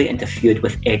went straight into feud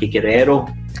with Eddie Guerrero,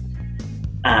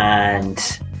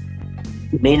 and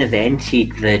main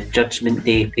evented the Judgment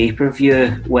Day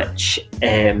pay-per-view, which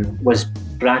was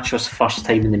Bradshaw's first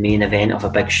time in the main event of a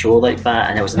big show like that,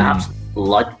 and it was an absolute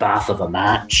bloodbath of a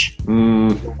match.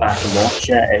 Go back and watch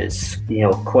it. It's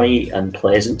quite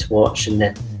unpleasant to watch.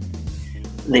 And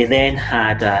they then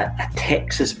had a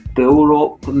Texas bull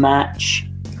rope match,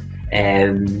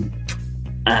 and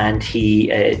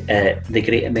the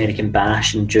Great American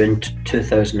Bash in June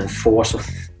 2004,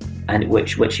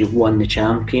 which he won the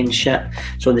championship.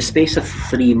 So in the space of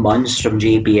 3 months from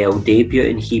JBL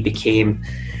debuting, he became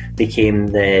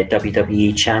the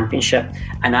WWE Championship,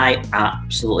 and I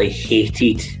absolutely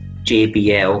hated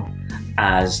JBL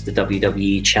as the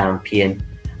WWE Champion.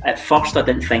 At first I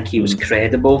didn't think he was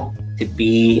credible to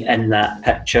be in that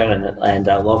picture, and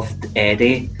I loved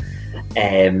Eddie,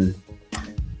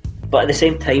 but at the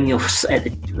same time, at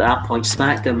that point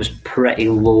SmackDown was pretty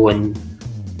low in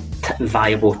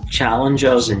viable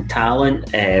challengers and talent,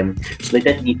 so they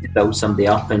did need to build somebody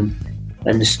up, and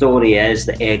the story is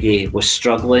that Eddie was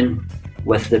struggling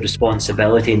with the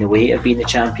responsibility and the weight of being the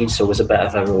champion, so it was a bit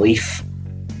of a relief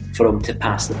for him to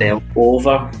pass the belt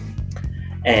over.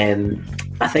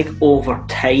 I think over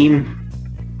time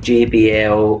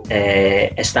JBL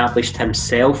established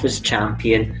himself as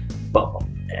champion, but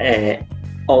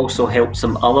also helped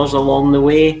some others along the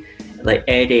way. Like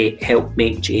Eddie helped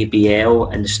make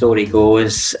JBL, and the story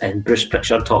goes, and Bruce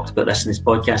Pritchard talked about this in his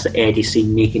podcast, that Eddie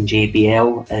seen making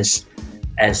JBL as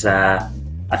a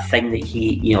thing that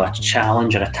he, a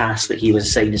challenge or a task that he was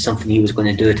assigned, as something he was going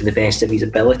to do to the best of his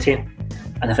ability.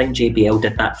 And I think JBL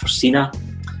did that for Cena.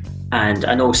 And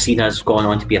I know Cena's gone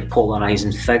on to be a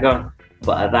polarising figure,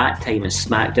 but at that time in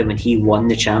SmackDown, when he won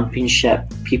the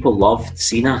championship, people loved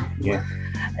Cena. Yeah.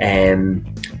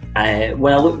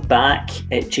 When I look back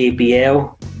at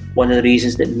JBL, one of the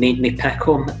reasons that made me pick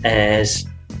him is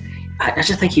I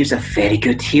just think he was a very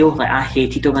good heel. Like, I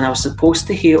hated him and I was supposed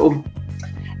to hate him.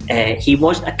 He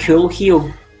wasn't a cool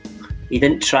heel. He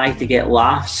didn't try to get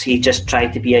laughs. He just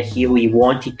tried to be a heel. He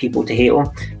wanted people to hate him.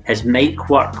 His mic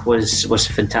work was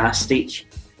fantastic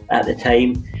at the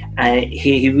time.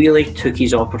 He really took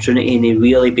his opportunity and he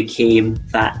really became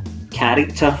that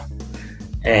character.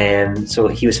 So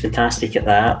he was fantastic at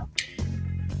that.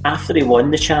 After he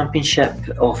won the championship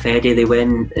off Eddie,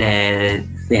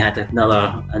 they had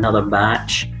another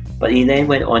match. But he then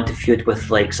went on to feud with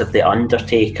likes of The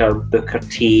Undertaker, Booker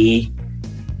T,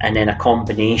 and then a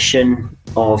combination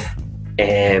of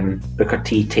Booker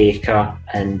T, Taker,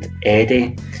 and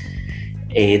Eddie.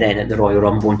 Then at the Royal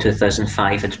Rumble in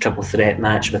 2005, had a triple threat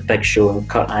match with Big Show and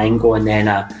Kurt Angle, and then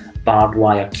a barbed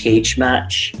wire cage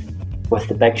match with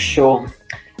the Big Show.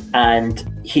 And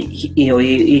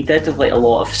he did have like a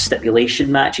lot of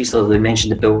stipulation matches. So they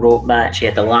mentioned the Bull Rope match. He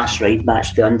had the Last Ride match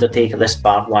with The Undertaker, this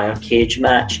barbed wire cage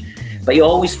match. But he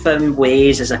always found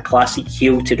ways as a classic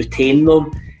heel to retain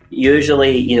them.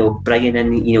 Usually, bringing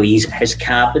in, his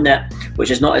cabinet,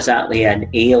 which is not exactly an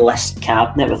A-list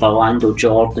cabinet with Orlando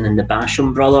Jordan and the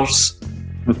Basham brothers,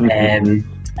 and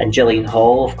Gillian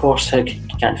Hall, of course.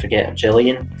 Can't forget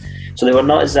Gillian. So they were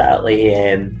not exactly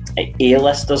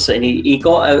A-listers, and he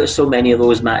got out of so many of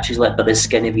those matches like by the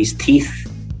skin of his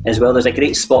teeth as well. There's a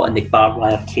great spot in the barbed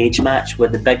wire cage match where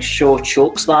the Big Show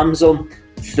chokeslams him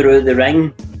through the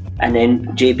ring, and then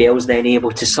JBL's then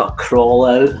able to sort of crawl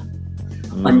out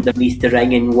underneath the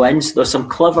ring and wins. There's some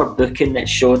clever booking that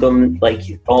showed him like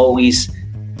always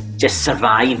just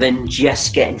surviving,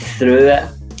 just getting through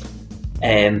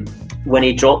it. When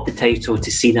he dropped the title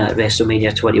to Cena at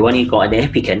WrestleMania 21, he got an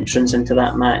epic entrance into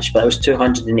that match, but it was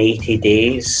 280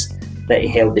 days that he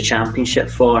held the championship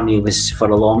for, and he was for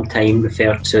a long time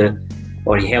referred to,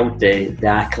 or he held the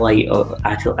accolade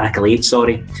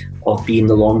of being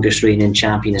the longest reigning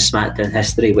champion in SmackDown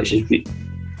history, which has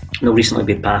recently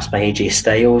been passed by AJ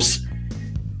Styles.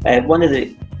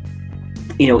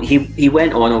 He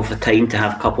went on over time to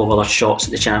have a couple of other shots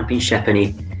at the championship,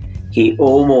 and he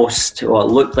almost, it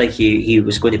looked like he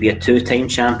was going to be a two-time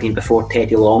champion before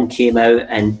Teddy Long came out,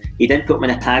 and he didn't put him in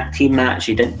a tag team match.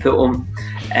 He didn't put him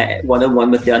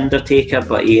one-on-one with The Undertaker,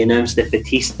 but he announced that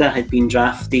Batista had been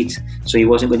drafted, so he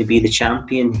wasn't going to be the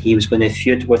champion. He was going to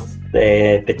feud with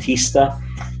Batista.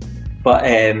 But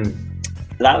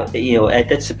that, it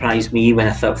did surprise me when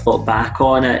I thought back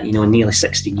on it, nearly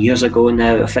 16 years ago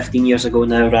now, or 15 years ago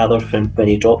now rather, from when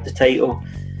he dropped the title,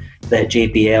 that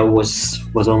JBL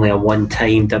was only a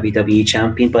one-time WWE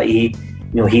champion, but he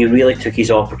really took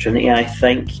his opportunity, I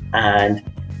think, and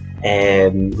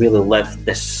really lived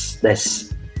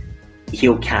this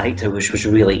heel character, which was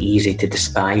really easy to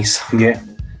despise. Yeah.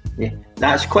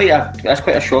 That's quite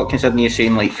a shock, considering you're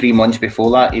saying like 3 months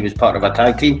before that he was part of a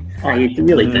tag team. He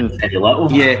really did very little.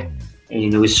 Yeah.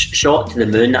 And he was shot to the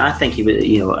moon. I think he was,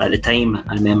 at the time,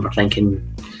 I remember thinking,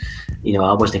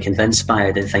 I wasn't convinced by it.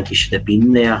 I didn't think he should have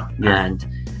been there. Yeah. And,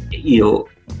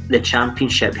 the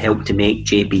championship helped to make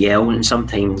JBL, and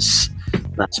sometimes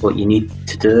that's what you need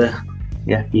to do.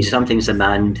 Yeah. Sometimes the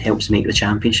man helps make the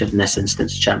championship. In this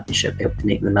instance, the championship helped to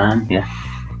make the man. Yeah.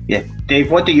 Yeah.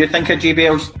 Dave, what do you think of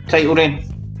JBL's title reign?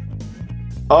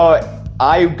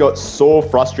 I got so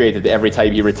frustrated every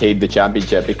time he retained the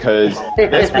championship, because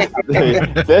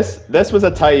this was a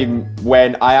time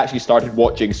when I actually started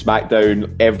watching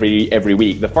SmackDown every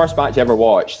week. The first match I ever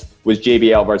watched was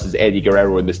JBL versus Eddie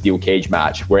Guerrero in the steel cage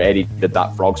match, where Eddie did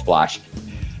that frog splash.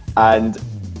 And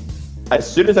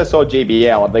as soon as I saw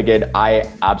JBL, I'm thinking, I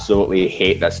absolutely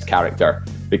hate this character,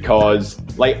 because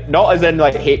not as in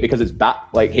hate because it's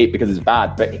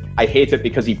bad, but I hate it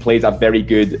because he plays a very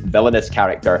good villainous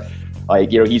character.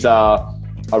 He's a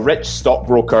rich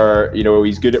stockbroker,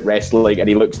 he's good at wrestling, and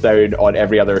he looks down on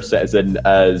every other citizen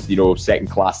as,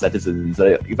 second-class citizens.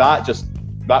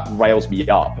 That riles me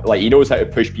up. He knows how to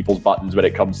push people's buttons when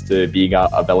it comes to being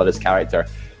a villainous character.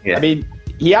 Yeah. I mean,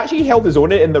 he actually held his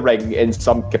own in the ring in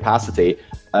some capacity,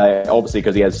 obviously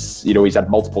because he has, he's had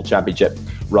multiple championship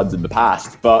runs in the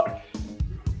past, but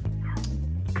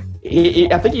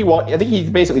I think he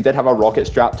basically did have a rocket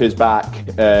strapped to his back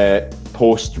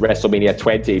post WrestleMania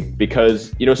 20,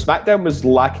 because SmackDown was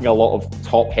lacking a lot of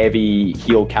top heavy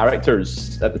heel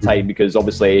characters at the time, because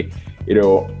obviously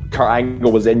Kurt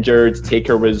Angle was injured,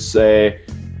 Taker was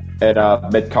in a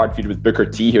mid-card feud with Booker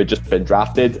T, who had just been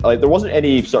drafted. Like, there wasn't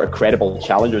any sort of credible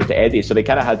challengers to Eddie, so they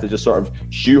kind of had to just sort of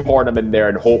shoehorn him in there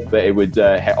and hope that it would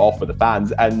hit off with the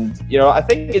fans. And, you know, I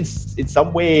think in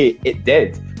some way it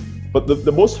did. But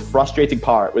the most frustrating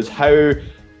part was how,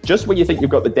 just when you think you've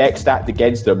got the deck stacked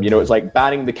against them, you know, it's like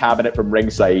banning the cabinet from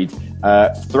ringside,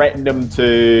 threatening them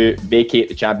to vacate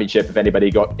the championship if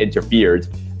anybody got interfered,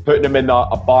 putting him in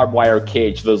a barbed wire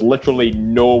cage. There's literally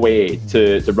no way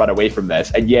to run away from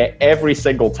this. And yet every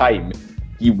single time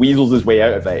he weasels his way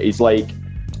out of it. He's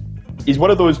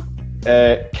one of those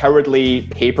cowardly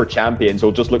paper champions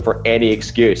who'll just look for any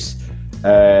excuse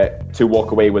to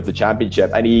walk away with the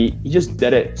championship. And he just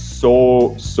did it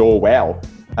so well.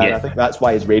 And I think that's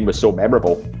why his reign was so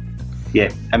memorable. Yeah,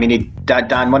 I mean,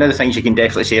 Dan, one of the things you can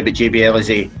definitely say about JBL is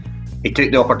he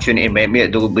took the opportunity and went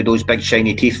with those big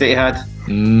shiny teeth that he had.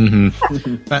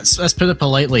 Mm-hmm. Let's put it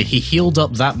politely. He healed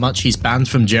up that much. He's banned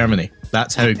from Germany.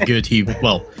 That's how good he.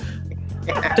 Well,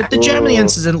 the Germany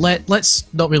incident.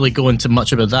 Let's not really go into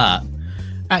much about that.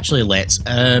 Actually, let's.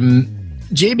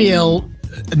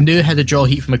 JBL knew how to draw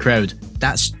heat from a crowd.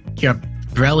 That's your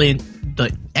brilliant.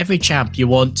 Like, every champ, you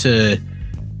want to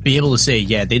be able to say,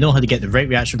 yeah, they know how to get the right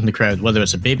reaction from the crowd, whether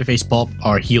it's a babyface pop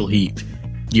or heel heat.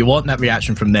 You want that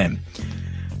reaction from them.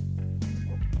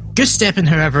 Goose stepping,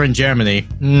 however, in Germany,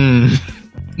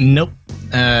 nope.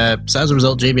 So as a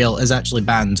result, JBL is actually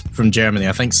banned from Germany.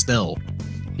 I think still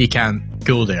he can't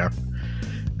go there.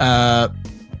 I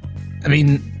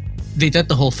mean, they did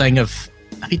the whole thing of.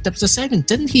 I mean, there was a segment.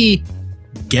 Didn't he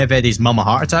give Eddie's mum a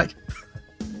heart attack?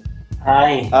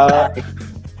 Aye.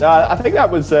 I think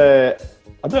that was. I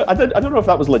don't know if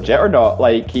that was legit or not.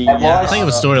 Like I think it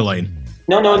was storyline.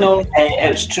 No. It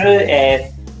was true.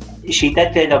 She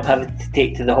did end up having to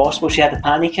take to the hospital. She had a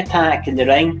panic attack in the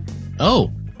ring.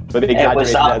 Oh. But it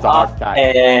was a heart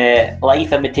attack.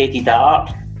 Life imitated art.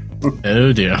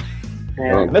 Oh dear.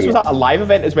 This was at a live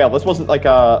event as well. This wasn't like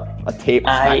a taped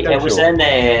SmackDown show. It was in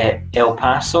El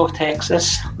Paso,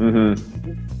 Texas.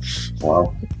 Mm-hmm.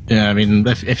 Wow. Yeah, I mean,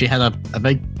 if you had a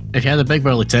big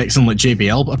burly Texan like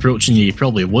JBL approaching you, you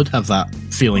probably would have that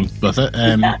feeling with it.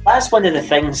 That's one of the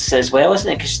things as well,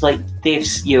 isn't it? Because like Dave,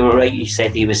 you were right. You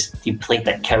said he played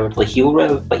that cowardly heel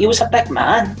role, but he was a big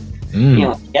man. You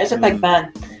know, he is a big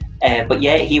man. But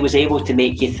yet he was able to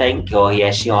make you think, oh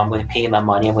yes, you know, I'm going to pay my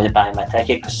money, I'm going to buy my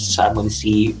ticket because I'm going to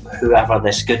see whoever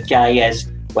this good guy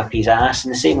is whip his ass.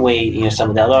 In the same way, you know,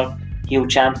 some of the other heel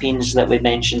champions that we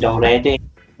mentioned already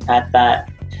had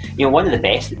that. You know, one of the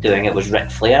best at doing it was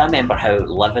Ric Flair. I remember how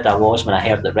livid I was when I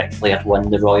heard that Ric Flair won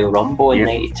the Royal Rumble in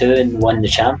 '92 and won the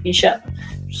championship.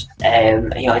 You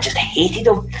know, I just hated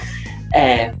him,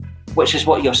 which is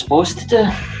what you're supposed to do.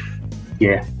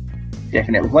 Yeah.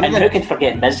 Definitely. And who could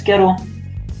forget Mizgiro?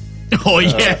 Oh,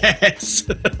 yes!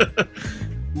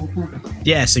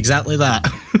 Yes, exactly that.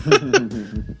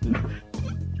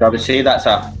 So I would say that's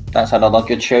another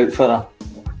good shout for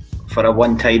a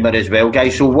one-timer as well,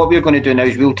 guys. So what we're going to do now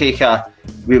is we're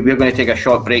going to take a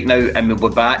short break now, and we'll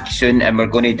be back soon, and we're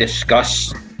going to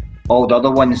discuss all the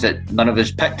other ones that none of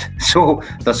us picked. So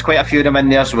there's quite a few of them in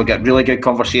there, so we'll get really good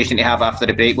conversation to have after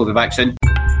the break. We'll be back soon.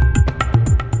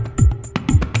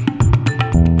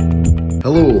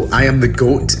 Hello, I am the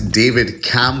GOAT, David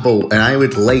Campbell, and I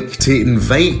would like to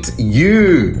invite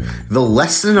you, the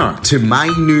listener, to my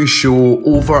new show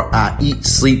over at Eat,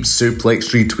 Sleep, Suplex,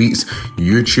 Retweets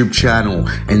YouTube channel.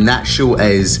 And that show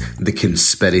is The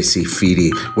Conspiracy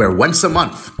Theory, where once a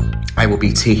month I will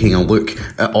be taking a look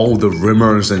at all the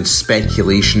rumours and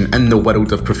speculation in the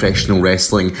world of professional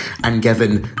wrestling and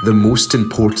giving the most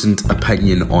important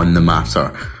opinion on the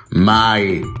matter.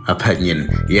 My opinion.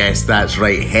 Yes, that's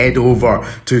right. Head over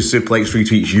to Suplex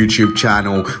Retweets YouTube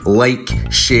channel, like,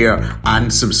 share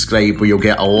and subscribe, where you'll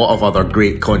get a lot of other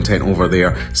great content over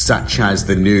there, such as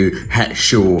the new hit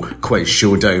show Quiz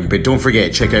Showdown. But don't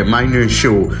forget, check out my new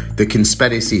show, The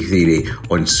Conspiracy Theory,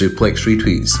 on Suplex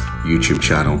Retweets YouTube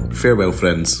channel. Farewell,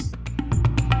 friends.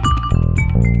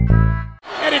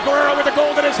 Eddie Guerrero with the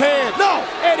gold in his hand. No!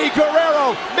 Eddie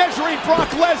Guerrero measuring Brock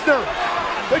Lesnar.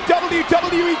 The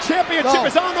WWE Championship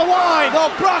is on the line.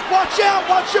 No, Brock, watch out.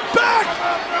 Watch your back.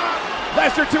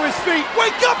 Lesnar to his feet.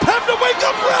 Wake up. Have to wake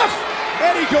up, ref.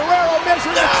 Eddie Guerrero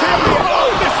measuring the champion.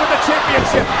 Oh, missing the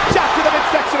championship. Shot to the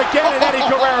midsection again, and Eddie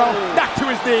Guerrero knocked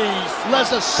to his knees.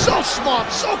 Lesnar so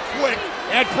smart, so quick.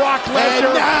 And Brock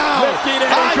Lesnar lifting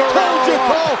Eddie Guerrero. I told you,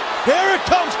 Cole. Here it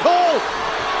comes, Cole.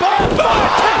 Boom,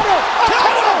 counter.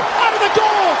 Out of the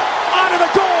goal. Out of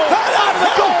the goal. Out of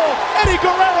the goal. Eddie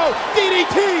Guerrero,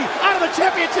 DDT, out of the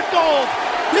championship gold.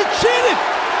 He cheated.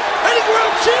 Eddie Guerrero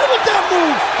cheated with that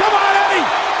move. Come on, Eddie.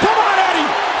 Come on, Eddie.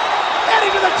 Eddie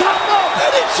to the top rope.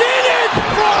 Eddie cheated!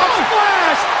 Frog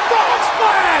splash! Frog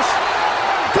splash!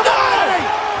 Come on, Eddie!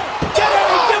 Get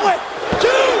Eddie, do it!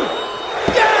 2!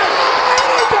 Yes!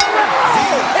 Eddie Guerrero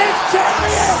is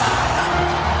champion!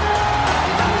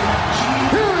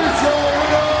 Here is your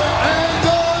winner and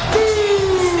the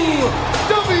new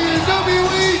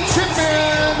WWE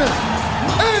Champion,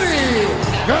 Eddie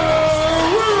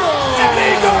Guerrero!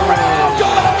 Eddie Guerrero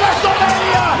going to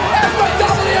WrestleMania as the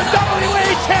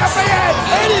WWE Champion!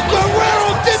 Eddie Guerrero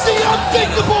did the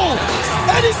unthinkable!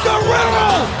 Eddie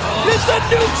Guerrero is the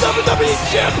new WWE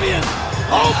Champion!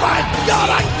 Oh my God!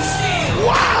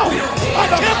 Wow! I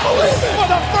can't believe it! For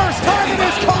the first time in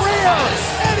his career,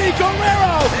 Eddie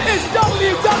Guerrero is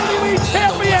WWE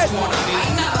Champion!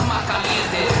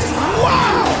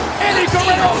 Wow! Eddie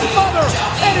Guerrero's mother,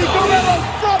 Eddie Guerrero's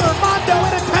brother, Mondo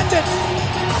in attendance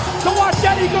to watch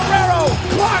Eddie Guerrero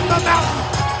climb the mountain.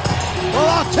 Well,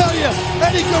 I'll tell you,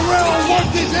 Eddie Guerrero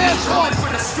worked his ass off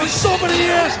for so many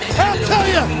years. I'll tell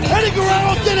you, Eddie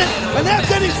Guerrero did it, and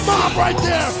that's Eddie's mom right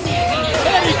there.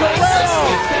 Eddie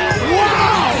Guerrero!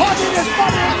 Wow! Hugging his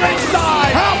mother at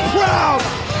ringside! How proud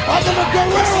of the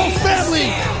Guerrero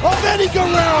family of Eddie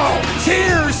Guerrero.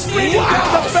 Tears streaming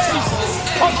down the face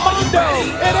of Mondo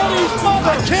and Eddie's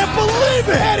mother. I can't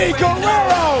believe it. Eddie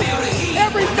Guerrero!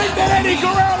 Everything that Eddie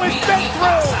Guerrero has been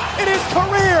through in his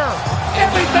career,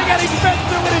 everything Eddie's been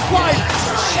through in his life,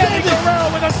 Eddie Guerrero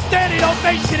with a standing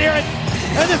ovation here in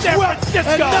San Francisco.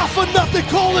 And not for nothing,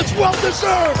 Cole, it's well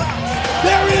deserved.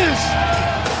 There is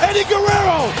Eddie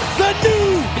Guerrero, the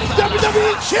new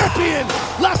WWE Champion,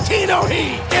 Latino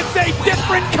Heat. It's a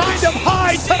different kind of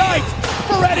high tonight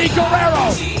for Eddie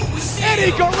Guerrero.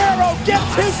 Eddie Guerrero gets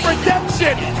his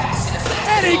redemption.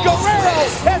 Eddie Guerrero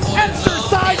has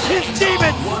exercised his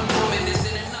demons.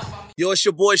 Yo, it's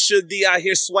your boy Suge D out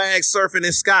here swag surfing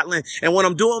in Scotland. And when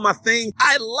I'm doing my thing,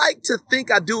 I like to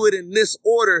think I do it in this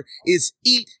order. It's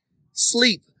eat,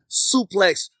 sleep,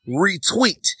 suplex,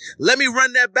 retweet. Let me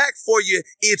run that back for you.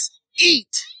 It's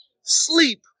eat,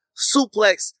 sleep,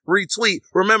 suplex, retweet.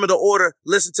 Remember the order.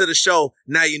 Listen to the show.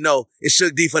 Now you know. It's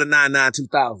Suge D for the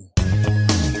 99-2000.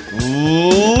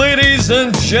 Ladies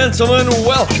and gentlemen,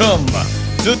 welcome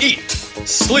to Eat,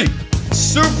 Sleep,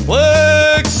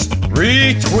 Suplex,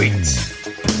 Retweet.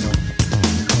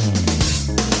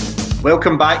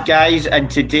 Welcome back, guys, and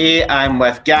today I'm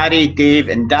with Gary, Dave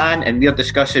and Dan, and we're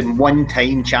discussing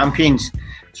one-time champions.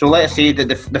 So let's say that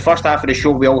the first half of the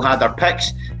show we all had our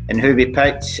picks and who we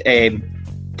picked.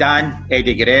 Dan,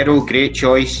 Eddie Guerrero, great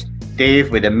choice.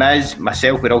 Dave with The Miz,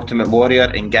 myself with Ultimate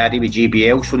Warrior, and Gary with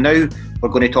JBL. So now we're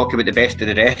going to talk about the best of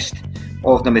the rest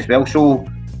of them as well. So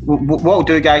what I'll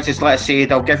do, guys, is let's say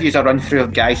I'll give you a run through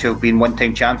of guys who have been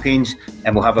one-time champions,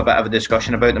 and we'll have a bit of a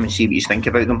discussion about them and see what you think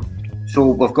about them. So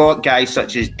we've got guys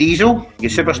such as Diesel, your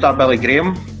superstar Billy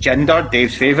Graham, Jinder,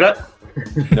 Dave's favourite.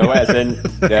 No, as in,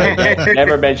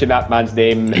 never mention that man's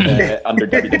name under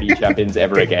WWE champions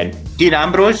ever again. Dean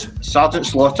Ambrose, Sergeant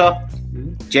Slaughter,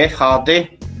 Jeff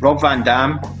Hardy, Rob Van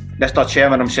Dam, Mr.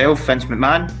 Chairman himself, Vince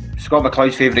McMahon, Scott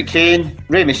McLeod's favourite Kane,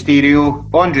 Rey Mysterio,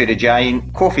 Andre the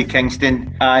Giant, Kofi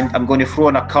Kingston, and I'm going to throw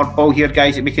in a curveball here,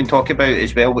 guys, that we can talk about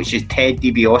as well, which is Ted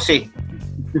DiBiase.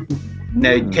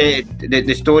 Now, Ted,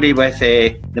 the story with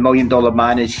the $1 Million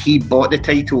Man is he bought the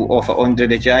title off of Andre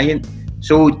the Giant.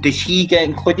 So does he get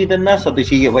included in this, or does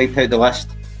he get wiped out the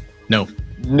list? No,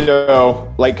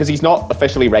 because he's not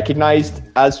officially recognised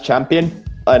as champion,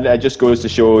 and it just goes to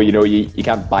show, you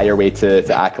can't buy your way to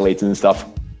accolades and stuff.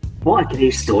 What a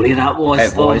great story that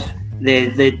was. It was.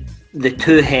 The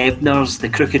two Hebners, the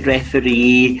crooked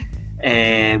referee,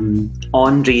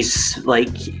 Andre's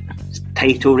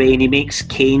title reign. He makes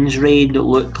Kane's reign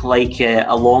look like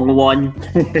a long one.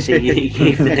 So he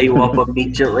gave the title up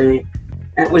immediately.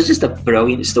 It was just a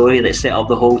brilliant story that set up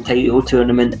the whole title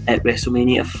tournament at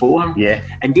WrestleMania 4. Yeah.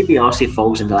 And DiBiase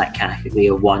falls into that category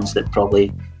of ones that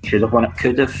probably should have won it.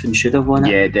 Could have and should have won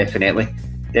it. Yeah, definitely.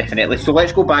 So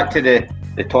let's go back to the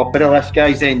top of the list,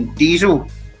 guys. Then Diesel.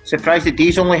 Surprised that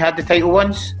Diesel only had the title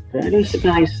once? Very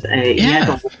surprised. He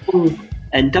had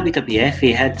in WWF,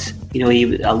 he had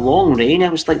a long reign.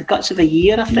 It was like the guts of a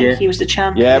year, I think. He was the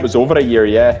champion. Yeah, it was over a year.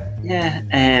 Yeah.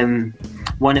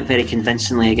 Won it very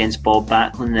convincingly against Bob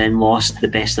Backlund, then lost the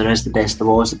best there is, the best there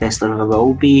was, the best there ever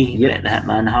will be. Bret the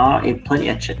Hitman Hart. He had plenty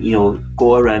of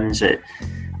go-arounds at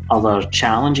other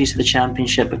challenges for the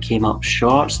championship, but came up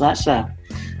short. So that's a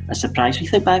surprise. We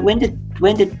think back, when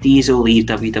did Diesel leave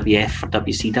WWF for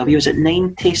WCW? Was it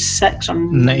 96 or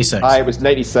 96? It was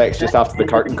 96, just after the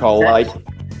curtain call. I think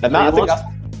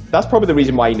that's probably the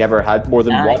reason why he never had more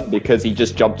than one, because he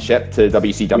just jumped ship to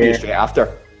WCW straight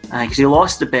after. Because he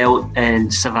lost the belt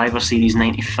in Survivor Series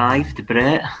 95 to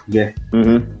Brett. Yeah.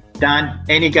 Mm-hmm. Dan,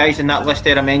 any guys in that list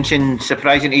there I mentioned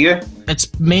surprising to you? It's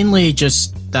mainly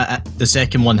just that the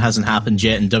second one hasn't happened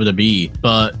yet in WWE,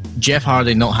 but Jeff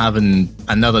Hardy not having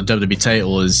another WWE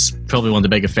title is probably one of the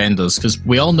big offenders, because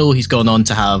we all know he's gone on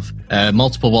to have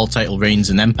multiple world title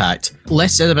reigns in Impact.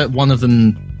 Less said about one of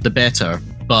them, the better,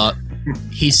 but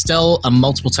he's still a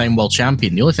multiple-time world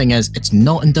champion. The only thing is, it's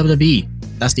not in WWE.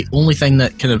 That's the only thing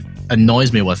that kind of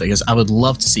annoys me with it, because I would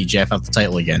love to see Jeff have the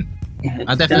title again.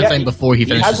 I definitely think before he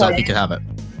finishes up, he could have it.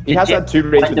 He has had 2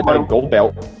 reigns with the gold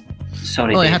belt.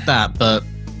 Sorry, well, he had that, but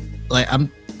like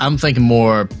I'm thinking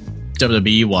more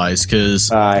WWE wise,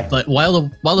 because like while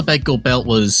the big gold belt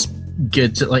was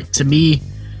good, to me,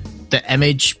 the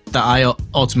image that I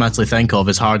automatically think of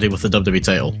is Hardy with the WWE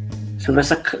title. So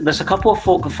there's a couple of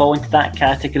folk who fall into that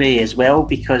category as well,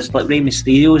 because like Rey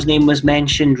Mysterio's name was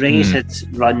mentioned. Rey's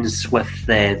runs with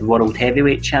the World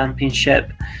Heavyweight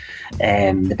Championship,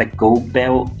 the big gold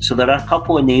belt. So there are a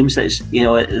couple of names that's,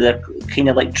 they're kind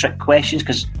of like trick questions,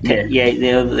 because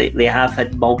they have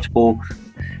had multiple,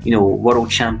 World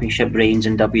Championship reigns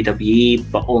in WWE,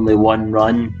 but only one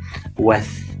run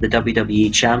with the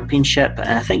WWE Championship. And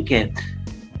I think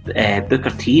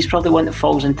Booker T is probably one that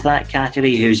falls into that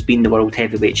category, who's been the World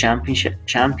Heavyweight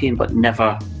champion, but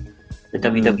never the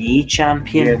WWE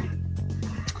champion.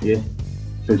 Yeah.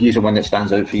 So he's the one that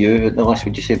stands out for you at the list,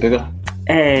 would you say, Booker?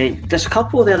 There's a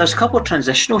couple there. There's a couple of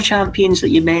transitional champions that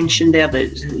you mentioned there,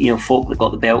 that folk that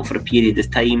got the belt for a period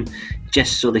of time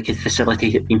just so they could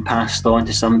facilitate it being passed on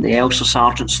to somebody else. So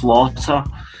Sergeant Slaughter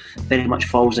very much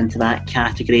falls into that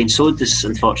category, and so does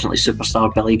unfortunately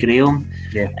superstar Billy Graham.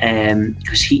 Yeah.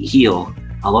 Because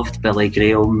I loved Billy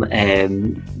Graham.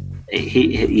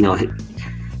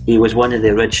 He was one of the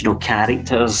original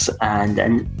characters and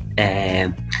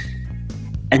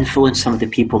influenced some of the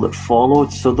people that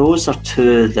followed. So those are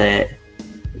 2 that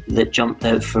jumped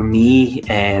out for me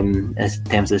in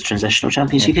terms of the transitional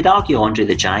champions. You could argue Andre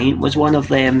the Giant was one of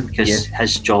them, because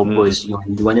his job was,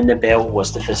 winning the belt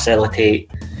was to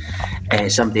facilitate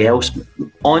somebody else.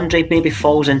 Andre maybe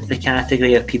falls into the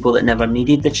category of people that never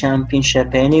needed the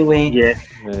championship anyway.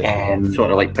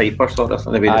 Sort of like Piper, sort of.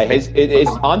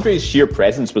 Andre's sheer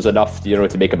presence was enough,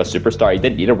 to make him a superstar. He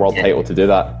didn't need a world title to do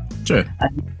that. True.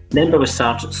 And then there was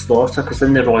Sergeant Slaughter, because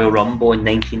in the Royal Rumble in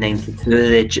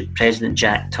 1992, President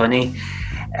Jack Tunney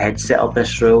had set up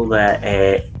this rule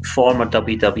that former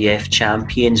WWF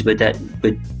champions would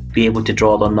be able to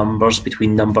draw their numbers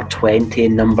between number 20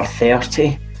 and number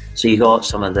 30. So you got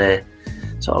some of the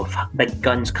sort of big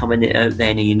guns coming out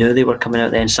then, and you knew they were coming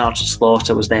out then. Sergeant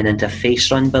Slaughter was then into a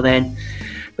face run by then.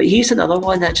 But he's another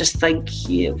one that I just think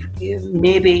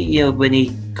maybe when he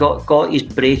got his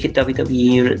break at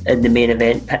WWE in the main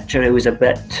event picture, it was a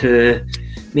bit too,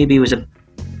 maybe he was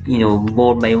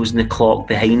more miles in the clock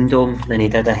behind him than he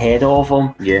did ahead of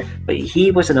him. Yeah. But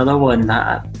he was another one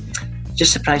that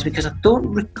just surprised me, because I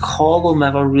don't recall him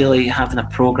ever really having a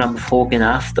program with Hogan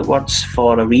afterwards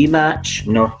for a rematch.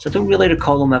 No. So I don't really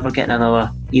recall him ever getting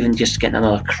another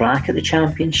crack at the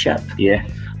championship. Yeah,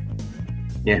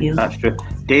 that's true.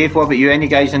 Dave, what about you? Any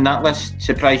guys in that list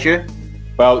surprise you?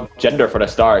 Well, Jinder for a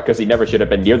start, because he never should have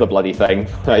been near the bloody thing.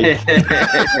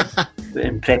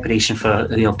 In preparation for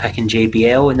picking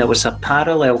JBL, and there was a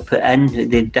parallel put in,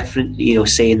 the different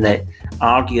saying that,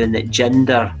 arguing that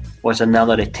Jinder was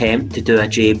another attempt to do a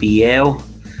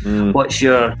JBL. What's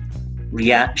your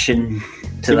reaction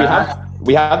to that?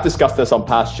 We have discussed this on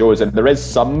past shows, and there is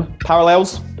some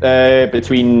parallels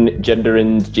between Jinder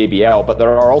and JBL, but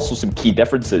there are also some key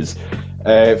differences.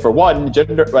 For one,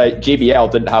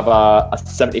 JBL didn't have a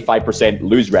 75%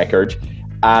 lose record,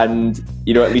 and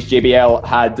at least JBL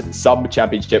had some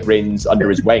championship reigns under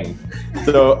his wing.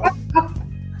 So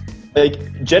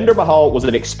Jinder Mahal was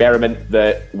an experiment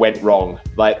that went wrong.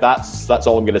 That's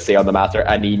all I'm going to say on the matter,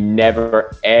 and he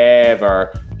never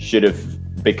ever should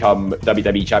have become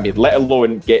WWE champion, let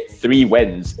alone get 3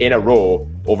 wins in a row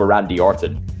over Randy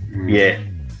Orton. Yeah.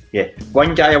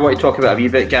 One guy I want to talk about a wee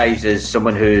bit, guys, is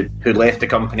someone who left the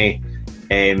company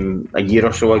a year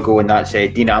or so ago, and that's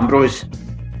Dean Ambrose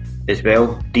as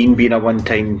well. Dean being a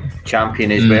one-time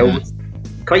champion as well.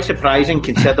 Quite surprising,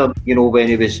 considered when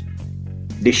he was.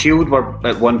 The Shield were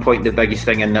at one point the biggest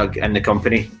thing in the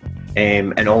company,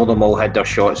 and all of them all had their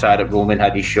shots at it. Roman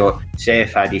had his shot,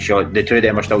 Seth had his shot. The 2 of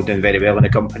them are still doing very well in the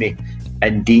company,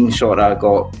 and Dean sort of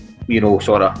got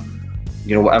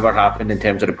whatever happened in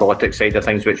terms of the politics side of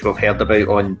things, which we've heard about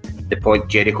on the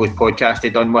Jericho's podcast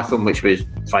they done with him, which was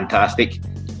fantastic.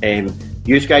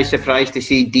 You guys surprised to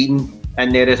see Dean in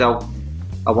there as a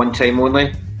one-time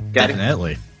only? Gary?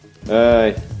 Definitely.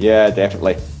 Yeah,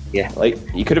 definitely. Yeah. Like,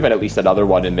 you could have had at least another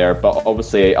one in there, but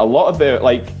obviously a lot of the,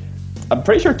 like, I'm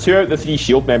pretty sure 2 out of the 3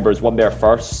 Shield members won their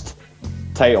first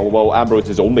title. Well,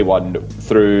 Ambrose's only one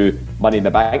through Money in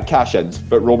the Bank cash-ins,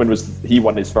 but Roman he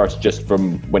won his first just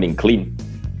from winning clean.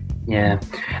 Yeah,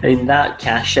 I mean that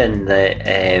cash-in,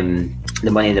 the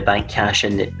Money in the Bank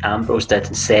cash-in that Ambrose did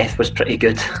and Seth was pretty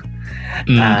good.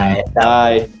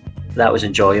 That was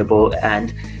enjoyable,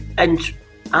 and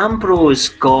Ambrose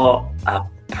got a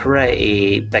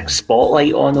pretty big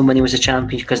spotlight on him when he was a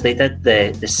champion because they did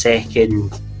the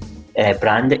second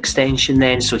brand extension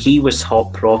then, so he was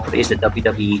hot property as the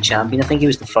WWE champion. I think he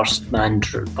was the first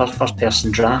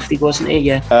person drafted, wasn't he?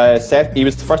 Yeah. Seth, he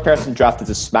was the first person drafted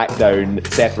to SmackDown.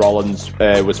 Seth Rollins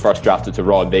was first drafted to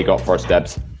Raw, and they got first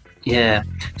dibs. Yeah.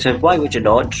 So why would you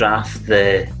not draft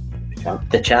the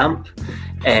champ?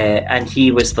 And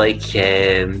he was like,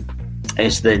 and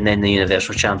then the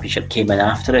Universal Championship came in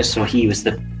after it, so he was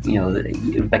the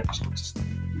big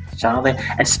Charlie.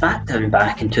 And SmackDown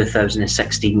back in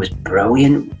 2016 was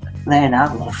brilliant then.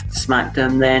 I loved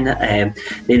SmackDown then.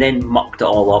 They then mucked it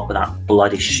all up with that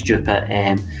bloody stupid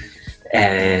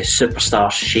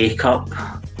Superstar shake-up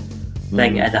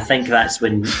thing, and I think that's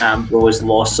when Ambrose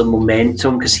lost some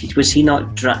momentum because was he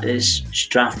not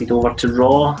drafted over to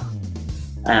Raw?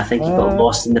 And I think he got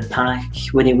lost in the pack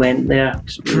when he went there.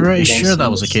 Pretty sure that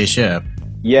was the case, yeah.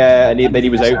 Yeah, and then he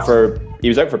was out for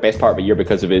best part of a year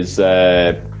because of his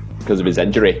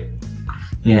injury.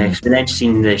 Yeah, because we then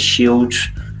seen the Shield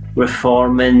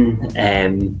reforming,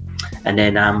 and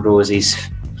then Ambrose's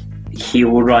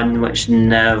heel run, which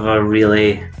never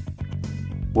really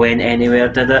went anywhere,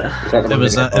 did it? It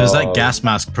was that gas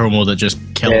mask promo that just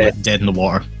killed it dead in the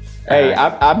water. Hey,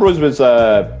 Ambrose was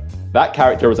that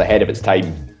character was ahead of its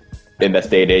time in this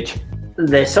day and age.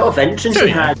 The sort of entrance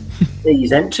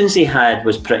he had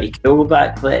was pretty cool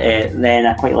back then.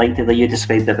 I quite liked the way you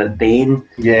described about Bane.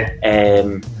 Yeah.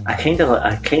 I kind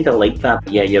of like that.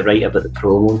 But yeah, you're right about the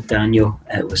promo, Daniel.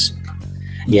 It was,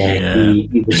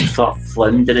 he was sort of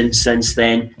floundering since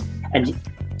then, and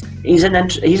he's an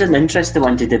interesting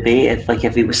one to debate.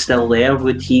 If he was still there,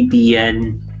 would he be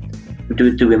in?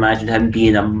 Do we imagine him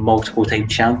being a multiple-time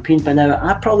champion by now?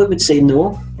 I probably would say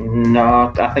no.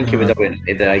 No, I think he would have went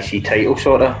to the IC title,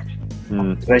 sort of.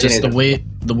 Just the way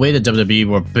the WWE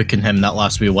were booking him that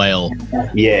last wee while.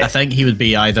 Yeah. I think he would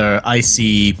be either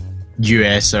IC,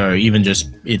 US, or even just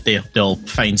they'll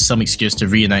find some excuse to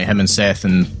reunite him and Seth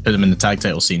and put him in the tag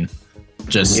title scene.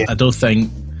 I don't think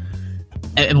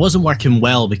it wasn't working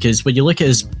well because when you look at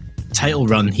his title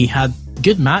run, he had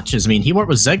good matches. I mean, he worked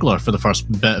with Ziggler for the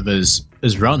first bit of his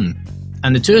run,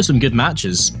 and the two had some good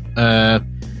matches.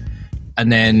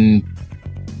 And then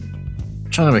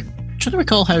trying to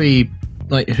recall how who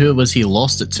it was he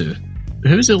lost it to?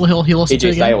 Who was it he lost it to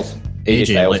again?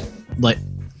 AJ Styles. Like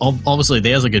obviously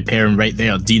there's a good pairing right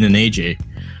there, Dean and AJ.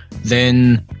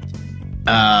 Then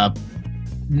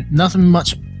nothing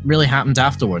much really happened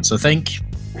afterwards. I think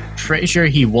pretty sure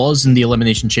he was in the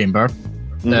Elimination Chamber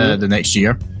the next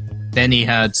year. Then he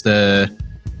had the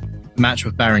match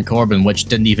with Baron Corbin, which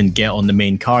didn't even get on the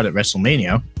main card at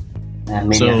WrestleMania.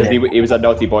 So he was a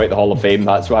naughty boy at the Hall of Fame,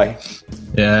 that's why.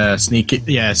 Yeah, sneaky.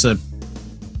 Yeah, so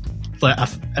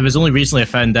it was only recently I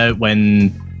found out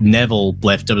when Neville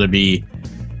left WWE.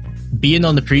 Being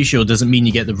on the pre-show doesn't mean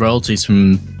you get the royalties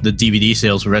from the DVD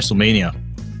sales for WrestleMania,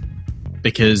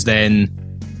 because then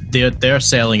they're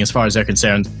selling, as far as they're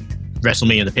concerned,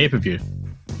 WrestleMania the pay-per-view.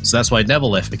 So that's why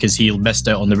Neville left, because he missed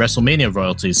out on the WrestleMania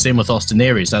royalties. Same with Austin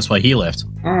Aries, that's why he left.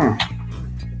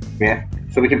 Yeah,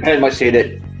 so we can pretty much say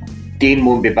that Dean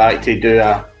won't be back to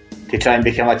try and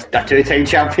become a two-time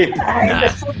champion.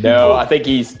 No, I think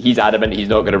he's adamant he's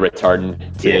not going to return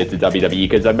to WWE,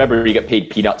 because I remember he got paid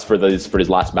peanuts for his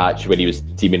last match when he was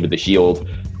teaming with the Shield.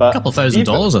 But a couple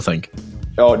 $1,000, I think.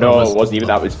 Oh no, it wasn't even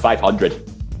that. It was $500.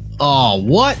 Oh,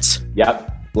 what?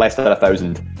 Yep, less than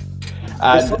 1,000.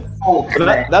 And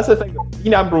that's the thing.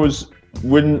 Dean Ambrose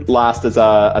wouldn't last as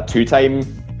a two-time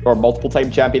or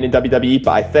multiple-time champion in WWE,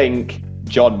 but I think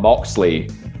Jon Moxley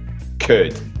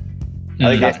could.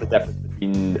 I think that's the difference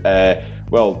between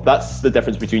that's the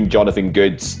difference between Jonathan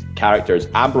Good's characters.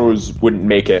 Ambrose wouldn't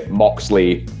make it,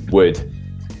 Moxley would.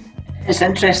 It's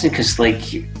interesting because,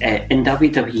 in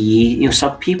WWE,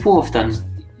 some people have done,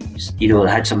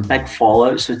 had some big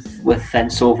fallouts with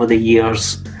Vince over the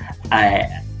years,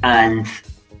 and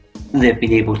they've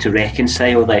been able to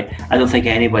reconcile. I don't think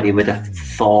anybody would have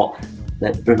thought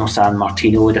that Bruno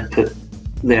Sammartino would have put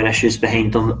their issues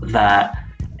behind them, that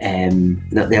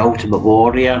the Ultimate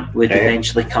Warrior would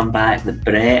eventually come back, that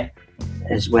Brett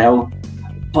as well.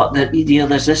 But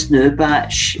there's this new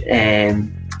batch,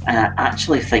 And I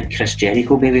actually think Chris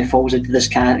Jericho maybe falls into this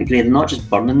category. They're not just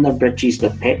burning their bridges,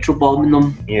 they're petrol bombing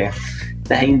them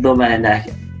behind them. And I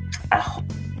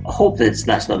hope that's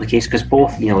not the case, because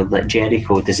both, like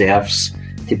Jericho deserves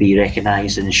to be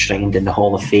recognised and enshrined in the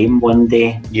Hall of Fame one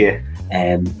day. Yeah.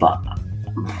 But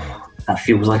that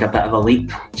feels like a bit of a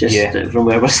leap from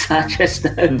where we're sat just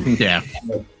now. Yeah.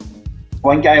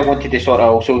 One guy I wanted to sort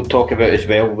of also talk about as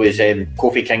well was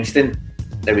Kofi Kingston.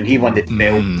 Now, when he won the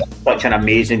belt, such an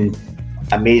amazing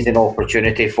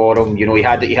opportunity for him. He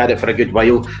had it for a good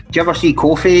while. Do you ever see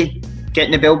Kofi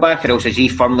getting the belt back, or else is he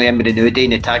firmly in with the New Day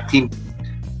in the tag team?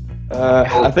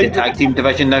 I think the tag team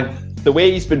division now. The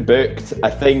way he's been booked, I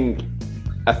think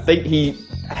he.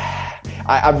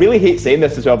 I really hate saying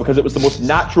this as well, because it was the most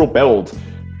natural build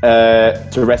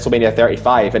to WrestleMania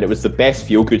 35, and it was the best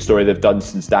feel-good story they've done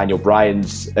since Daniel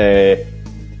Bryan's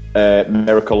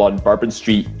Miracle on Bourbon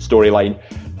Street storyline.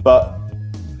 But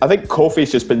I think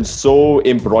Kofi's just been so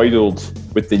embroiled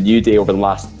with the New Day over the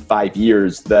last 5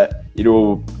 years that,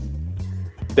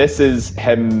 this is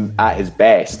him at his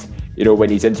best, when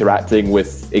he's interacting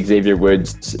with Xavier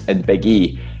Woods and Big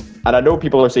E. And I know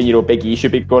people are saying, Big E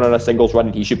should be going on a singles run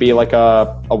and he should be like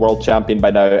a world champion by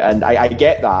now. And I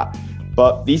get that.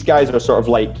 But these guys are sort of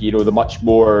like, the much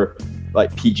more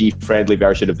like PG-friendly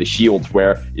version of the Shield,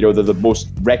 where, they're the most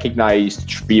recognized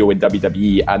trio in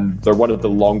WWE, and they're one of the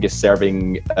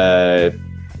longest-serving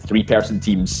three-person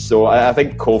teams. So I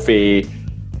think Kofi,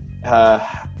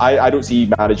 I don't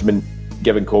see management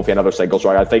giving Kofi another singles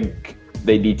run. I think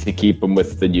they need to keep him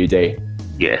with the New Day.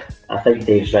 Yeah, I think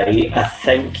Dave's right. I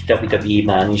think WWE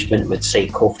management would say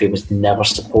Kofi was never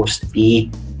supposed to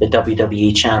be the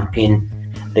WWE champion.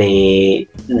 They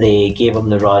gave him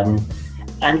the run,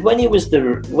 and when he was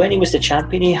the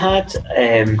champion, he had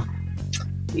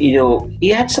he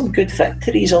had some good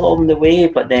victories along the way,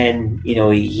 but then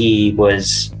he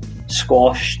was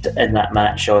squashed in that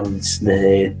match on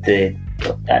the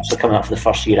actually coming up for the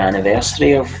first year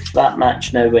anniversary of that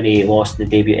match now, when he lost the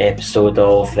debut episode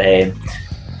of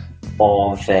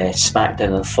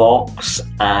SmackDown on Fox,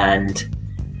 and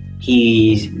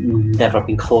he's never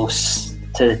been close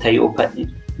to the title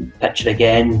picture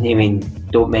again. I mean,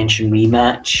 don't mention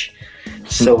rematch.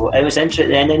 So it was an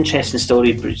interesting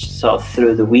story sort of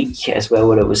through the week as well,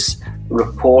 where it was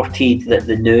reported that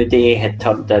the New Day had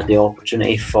turned down the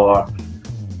opportunity for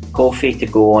Kofi to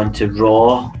go on to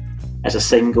Raw as a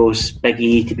singles, Big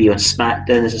E to be on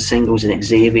SmackDown as a singles, and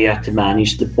Xavier to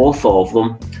manage the both of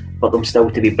them, but them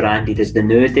still to be branded as the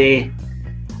New Day.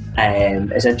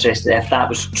 It's interesting if that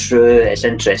was true. It's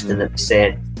interesting that they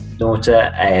said no to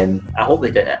it. I hope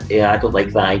they did it. I don't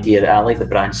like the idea. I like the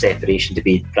brand separation, to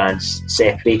be brands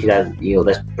separated.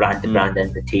 This brand to brand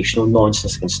invitational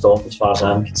nonsense can stop, as far as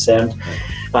I'm concerned.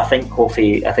 But I think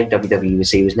Kofi, WWE would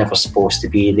say he was never supposed to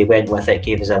be. They went with it,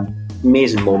 gave us an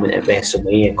amazing moment at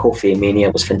WrestleMania. Kofi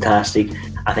Mania was fantastic.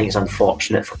 I think it's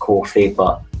unfortunate for Kofi,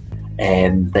 but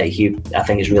I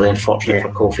think it's really unfortunate for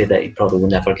Kofi that he probably will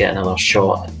never get another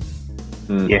shot.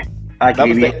 Yeah, I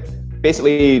agree.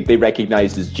 Basically, they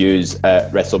recognised his dues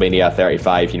at WrestleMania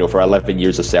 35. For 11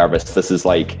 years of service, this is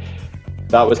like,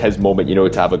 that was his moment.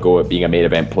 To have a go at being a main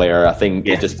event player. I think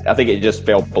it just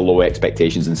fell below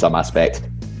expectations in some aspect.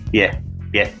 Yeah.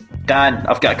 Dan,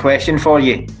 I've got a question for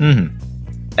you. Mm-hmm.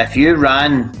 If you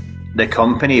ran the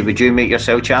company, would you make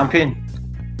yourself champion?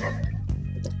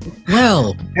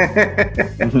 Well,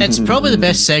 it's probably the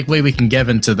best segue we can give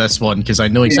into this one, because I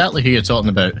know exactly who you're talking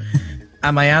about.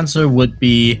 And my answer would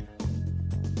be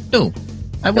no,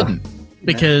 I wouldn't.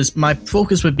 Because my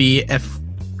focus would be, if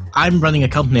I'm running a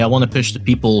company, I want to push the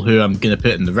people who I'm going to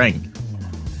put in the ring.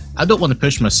 I don't want to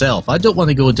push myself. I don't want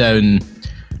to go down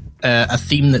a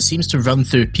theme that seems to run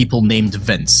through people named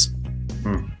Vince.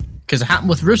 Because it happened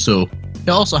with Russo. It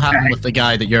also happened with the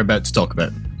guy that you're about to talk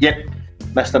about. Yep,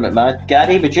 Mr. McMahon.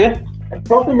 Gary, would you?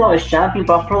 Probably not as champion,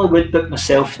 but I probably would book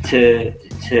myself to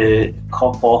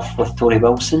cop off with Tori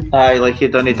Wilson. Aye, like you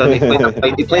done. He played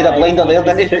a blinder there,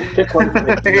 didn't he?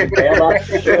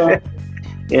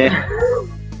 Yeah.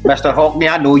 Mr. Hockney,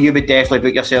 I know you would definitely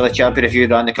book yourself a champion if you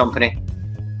ran the company.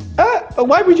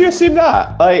 Why would you assume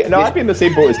that? I'd be in the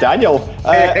same boat as Daniel.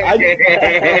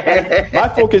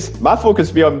 My focus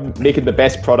would be on making the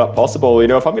best product possible.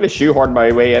 If I'm going to shoehorn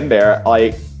my way in there,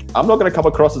 I'm not going to come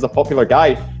across as a popular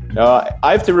guy.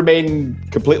 I have to remain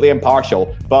completely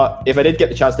impartial. But if I did get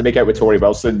the chance to make out with Tori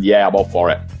Wilson, yeah, I'm all for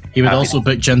it. He would also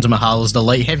book Jinder Mahal as the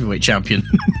light heavyweight champion.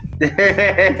 Just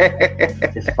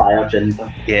fire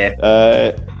Jinder.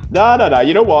 Yeah. No.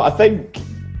 You know what? I think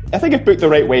if booked the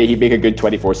right way, he'd make a good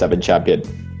 24/7 champion.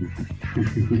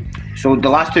 So the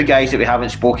last two guys that we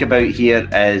haven't spoke about here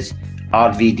is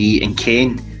RVD and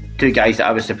Kane. two guys that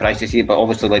I was surprised to see, but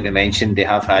obviously, like we mentioned, they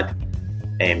have had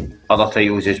other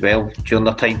titles as well during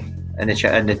their time in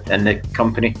the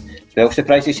company. Well,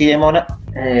 surprised to see them on it.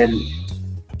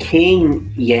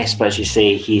 Kane, yes, but as you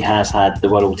say, he has had the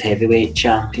World Heavyweight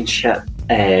Championship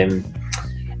and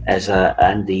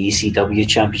the ECW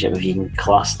Championship, if you can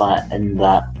class that in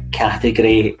that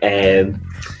category.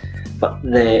 But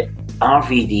the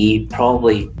RVD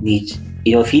probably needs,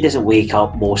 if he doesn't wake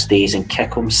up most days and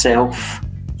kick himself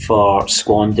for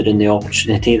squandering the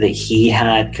opportunity that he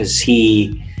had, because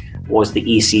he was the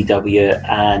ECW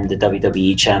and the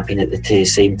WWE champion at the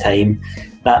same time.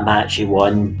 That match he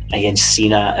won against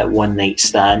Cena at One Night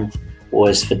Stand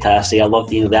was fantastic. I loved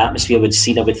the atmosphere when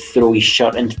Cena would throw his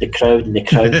shirt into the crowd and the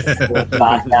crowd threw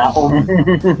back at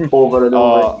him over and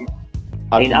over.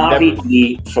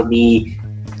 RVD for me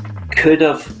could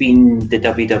have been the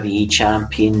WWE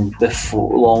champion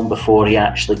long before he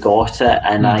actually got it,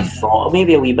 and I thought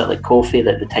maybe a wee bit like Kofi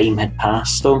that the time had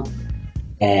passed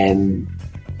him,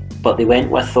 but they went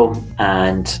with him,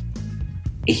 and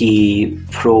he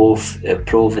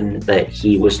proven that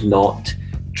he was not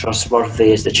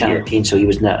trustworthy as the champion, so he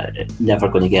was never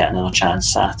going to get another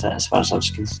chance at it, as far as I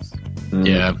was concerned.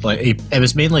 Yeah, it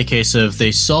was mainly a case of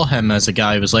they saw him as a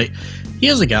guy who was like,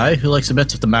 here's a guy who likes a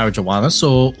bit of the marijuana,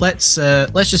 so let's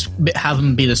just have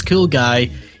him be this cool guy.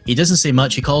 He doesn't say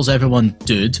much, he calls everyone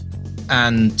dude,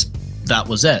 and that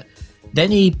was it.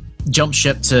 Then he jumps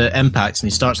ship to Impact and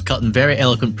he starts cutting very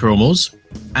eloquent promos,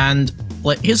 and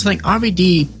here's the thing,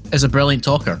 RVD is a brilliant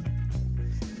talker.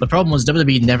 The problem was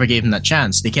WWE never gave him that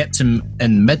chance. They kept him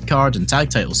in mid-card and tag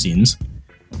title scenes.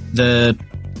 The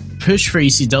push for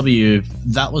ECW,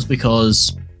 that was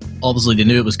because obviously they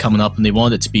knew it was coming up and they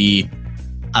wanted it to be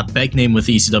a big name with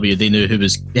ECW. They knew who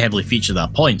was heavily featured at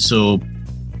that point. So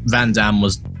Van Dam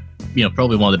was,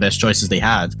 probably one of the best choices they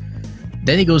had.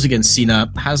 Then he goes against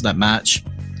Cena, has that match,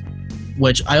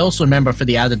 which I also remember for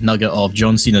the added nugget of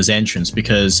John Cena's entrance,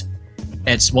 because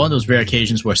it's one of those rare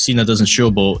occasions where Cena doesn't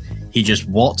showboat. He just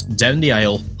walked down the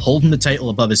aisle, holding the title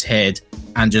above his head,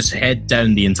 and just head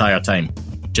down the entire time.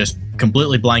 Just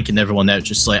completely blanking everyone out,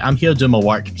 just like, I'm here doing my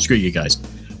work, screw you guys.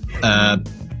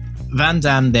 Van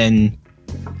Dam then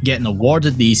getting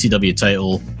awarded the ECW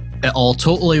title. It all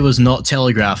totally was not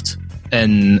telegraphed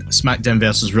in SmackDown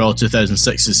vs. Raw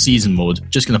 2006's season mode.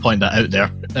 Just going to point that out there.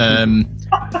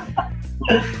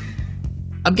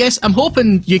 I'm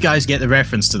hoping you guys get the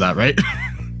reference to that, right?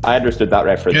 I understood that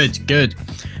reference. Good.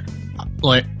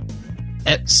 I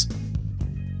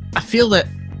feel that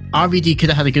RVD could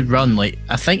have had a good run.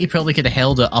 I think he probably could have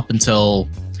held it up until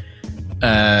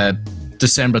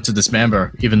December to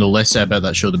Dismember, even though less said about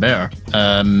that show the better.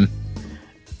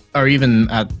 Or even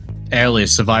at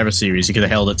earliest Survivor Series, he could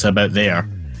have held it to about there.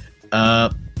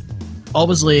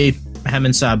 Obviously, him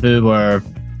and Sabu were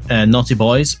naughty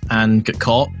boys and got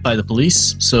caught by the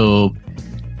police, so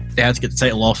they had to get the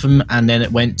title off him, and then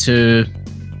it went to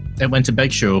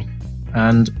Big Show,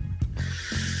 and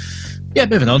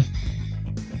moving on.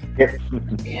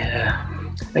 Yeah.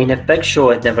 I mean, if Big Show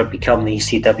had never become the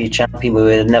ECW champion, we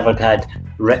would have never had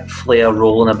Ric Flair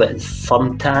rolling about in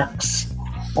thumbtacks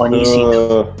on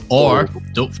ECW. Or,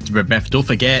 don't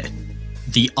forget,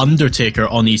 The Undertaker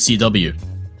on ECW.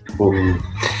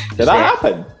 Did that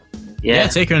happen? Yeah,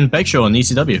 Taker and Big Show on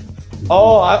ECW.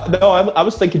 Oh, I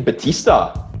was thinking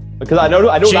Batista. Because I know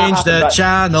Change the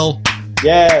channel.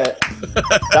 Yeah,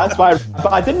 that's why.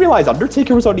 But I didn't realise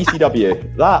Undertaker was on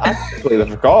ECW. That I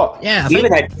completely forgot. Yeah,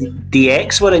 even had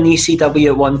DX were in ECW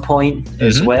at one point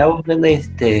as well, didn't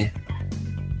they?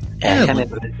 I can't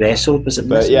remember who wrestled. Was it?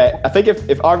 But yeah, I think if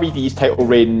RVD's title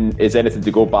reign is anything to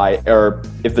go by, or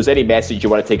if there's any message you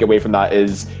want to take away from that,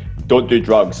 is don't do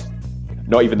drugs,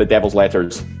 not even the devil's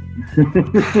letters.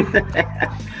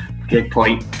 Good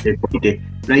point.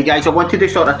 Right, guys, I wanted to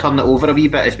sort of turn it over a wee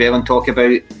bit as well and talk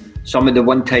about some of the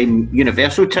one-time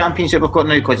Universal Champions that we've got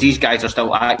now, because these guys are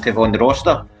still active on the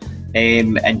roster,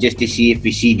 and just to see if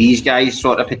we see these guys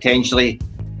sort of potentially,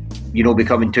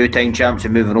 becoming two-time champs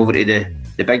and moving over to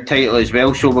the big title as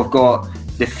well. So we've got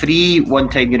the three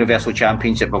one-time Universal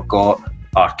Champions that we've got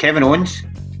are Kevin Owens,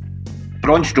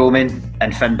 Braun Strowman,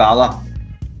 and Finn Balor.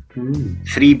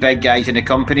 Three big guys in the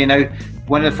company now.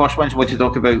 One of the first ones I wanted to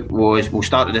talk about was, we'll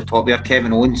start at the top there,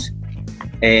 Kevin Owens.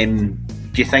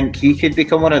 Do you think he could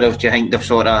become one of those? Do you think they've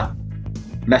sort of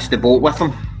missed the boat with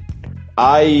him?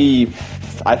 I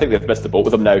think they've missed the boat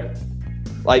with him now.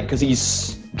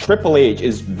 Because Triple H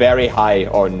is very high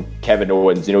on Kevin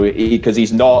Owens, because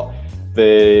he's not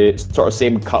the sort of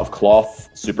same cut of cloth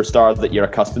superstar that you're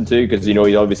accustomed to, because he's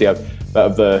obviously a bit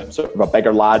of the sort of a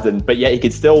bigger lad, but yet he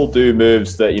can still do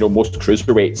moves that most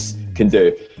cruiserweights can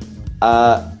do.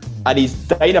 and he's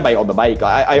dynamite on the mic.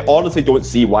 I honestly don't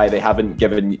see why they haven't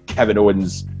given Kevin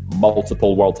Owens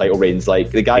multiple world title reigns.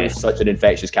 Like, the guy is such an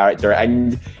infectious character,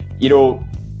 and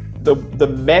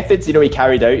the methods he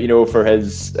carried out for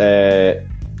his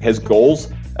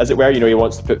goals, as it were. He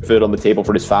wants to put food on the table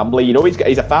for his family.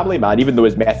 He's a family man, even though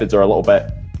his methods are a little bit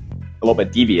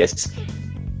devious.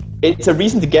 It's a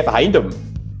reason to get behind him,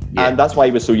 and that's why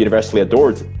he was so universally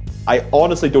adored. I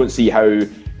honestly don't see how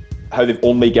they've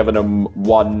only given him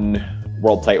one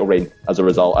world title reign as a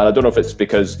result. And I don't know if it's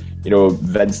because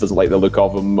Vince doesn't like the look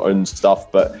of him and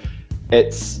stuff, but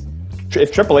if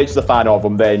Triple H is a fan of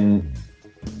him, then,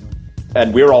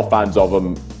 and we're all fans of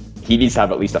him, he needs to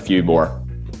have at least a few more.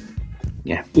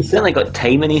 Yeah, he's certainly got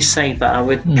time on his side, but I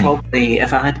would probably,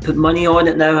 if I had to put money on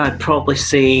it now, I'd probably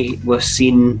say we've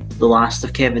seen the last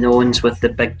of Kevin Owens with the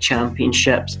big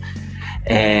championships.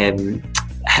 He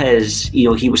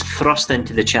was thrust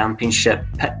into the championship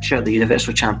picture, the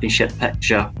Universal Championship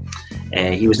picture.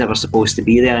 He was never supposed to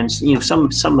be there, and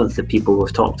some of the people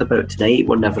we've talked about tonight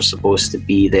were never supposed to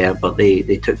be there, but they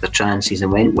took their chances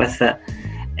and went with it.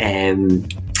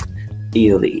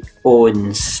 The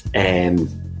Owens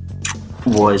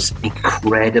was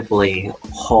incredibly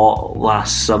hot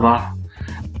last summer,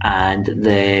 and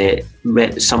the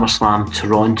SummerSlam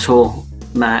Toronto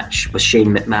match with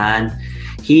Shane McMahon,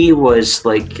 he was,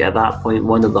 like, at that point,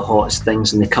 one of the hottest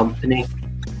things in the company.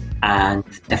 And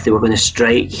if they were going to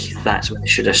strike, that's when they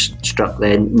should have struck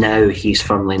then. Now he's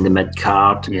firmly in the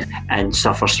mid-card and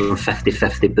suffers from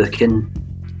 50-50 booking.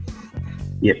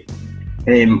 Yep.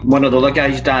 One of the other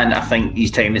guys, Dan, I think his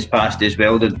time has passed as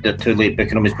well. They're too late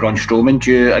booking him as Braun Strowman.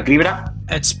 Do you agree with that?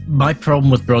 It's my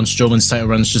problem with Braun Strowman's title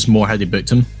run is just more how they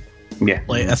booked him. Yeah.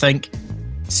 Like, I think,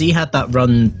 had that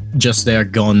run just there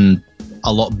gone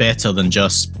a lot better than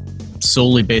just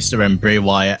solely based around Bray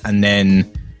Wyatt, and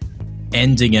then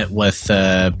ending it with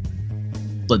the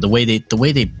way they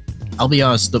I'll be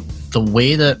honest, the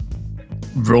way that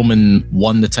Roman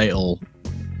won the title,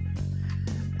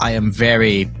 I am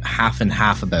very half and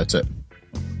half about it,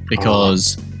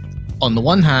 because on the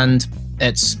one hand,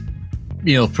 it's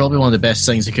probably one of the best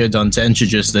things they could have done to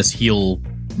introduce this heel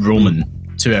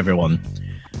Roman to everyone,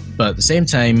 but at the same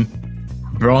time,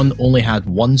 Braun only had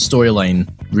one storyline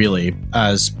really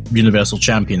as Universal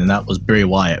Champion, and that was Bray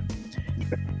Wyatt.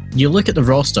 You look at the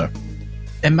roster,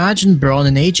 imagine Braun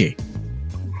and AJ.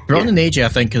 Braun and AJ, I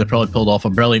think, could have probably pulled off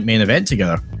a brilliant main event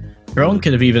together. Braun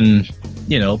could have even,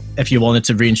 if you wanted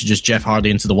to reintroduce Jeff Hardy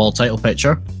into the world title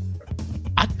picture,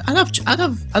 I'd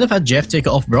have had Jeff take it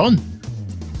off Braun.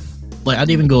 Like, I'd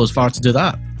even go as far to do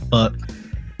that. But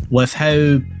with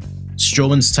how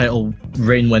Strowman's title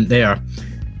reign went there,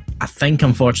 I think,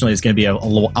 unfortunately, it's going to be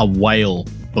a while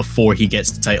before he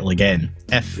gets the title again.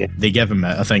 If they give him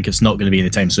it, I think it's not going to be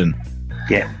anytime soon.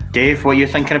 Yeah. Dave, what are you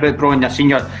thinking about Braun? I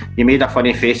seen you made a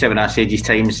funny face when I said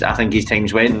I think his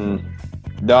time's went.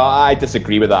 No, I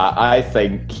disagree with that. I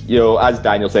think, as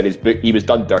Daniel said, he was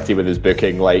done dirty with his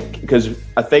booking, because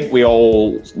I think we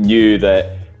all knew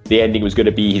that the ending was going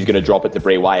to be he's going to drop it to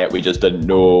Bray Wyatt. We just didn't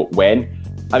know when.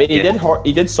 I mean, he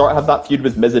did sort of have that feud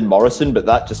with Miz and Morrison, but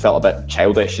that just felt a bit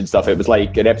childish and stuff. It was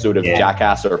like an episode of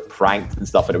Jackass or Pranked and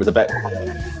stuff, and it was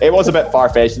a bit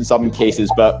far-fetched in some cases,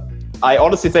 but I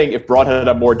honestly think if Braun had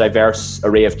a more diverse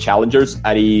array of challengers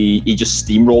and he just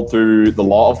steamrolled through the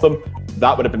lot of them,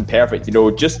 that would have been perfect.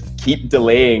 Just keep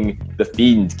delaying The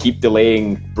Fiend, keep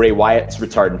delaying Bray Wyatt's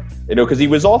return, because he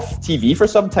was off TV for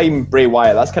some time, Bray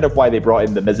Wyatt. That's kind of why they brought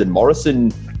in the Miz and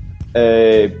Morrison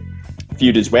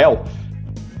feud as well.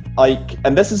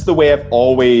 And this is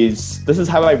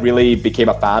how I really became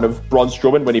a fan of Braun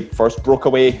Strowman when he first broke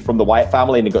away from the Wyatt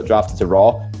family and he got drafted to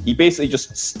Raw. He basically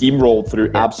just steamrolled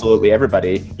through absolutely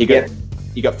everybody. He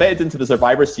got fitted into the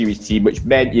Survivor Series team, which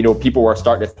meant, people were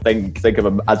starting to think of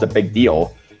him as a big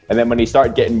deal. And then when he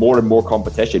started getting more and more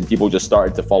competition, people just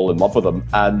started to fall in love with him.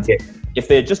 And if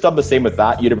they had just done the same with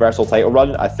that Universal title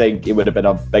run, I think it would have been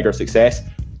a bigger success.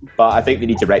 But I think they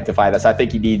need to rectify this. I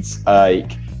think he needs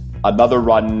another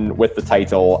run with the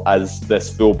title as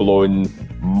this full-blown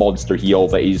monster heel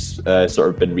that he's sort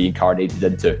of been reincarnated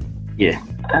into. Yeah,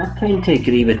 I kind of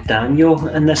agree with Daniel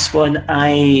in this one.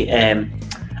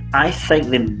 I think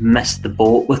they missed the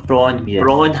boat with Braun. Yeah.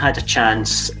 Braun had a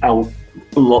chance a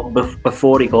lot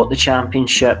before he got the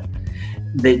championship.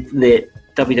 The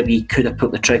WWE could have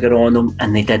put the trigger on him,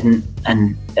 and they didn't.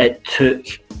 And it took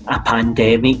a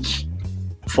pandemic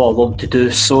for them to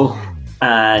do so.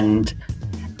 And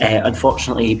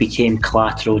unfortunately, he became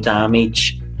collateral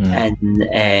damage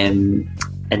in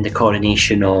in the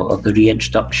coronation or the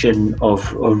reintroduction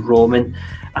of Roman.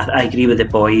 I agree with the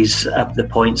boys at the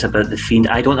points about the Fiend.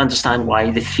 I don't understand why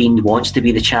the Fiend wants to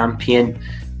be the champion.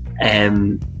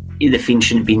 The Fiend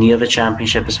shouldn't be near the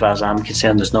championship as far as I'm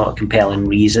concerned. There's not a compelling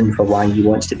reason for why he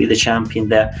wants to be the champion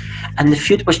there. And the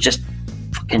feud was just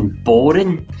fucking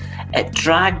boring. It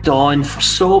dragged on for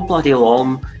so bloody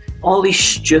long. All these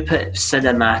stupid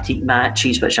cinematic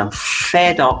matches, which I'm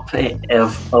fed up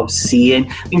of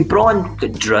seeing. I mean, Braun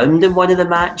got drowned in one of the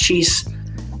matches.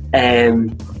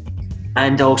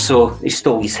 And also, he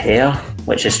stole his hair,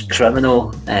 which is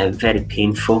criminal, very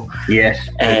painful. Yes,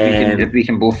 if we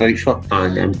can both vouch for.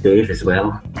 And Dave as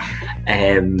well.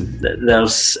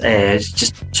 There's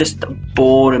just a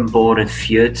boring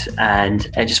feud, and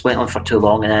it just went on for too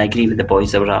long. And I agree with the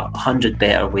boys, there were 100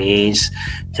 better ways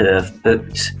to have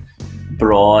booked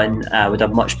Braun. I would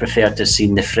have much preferred to have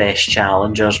seen the fresh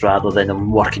challengers rather than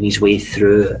him working his way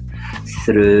through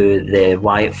the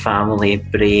Wyatt family,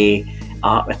 Bray,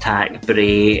 Art Attack,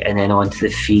 Bray, and then on to the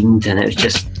Fiend, and it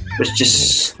was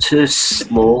just too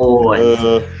slow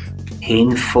and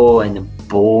painful and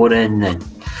boring, and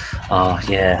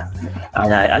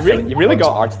And I think you really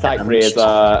got Art Attack Bray as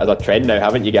a trend now,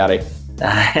 haven't you, Gary?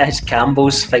 It's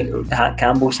Campbell's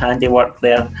handiwork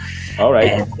there. All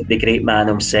right, the great man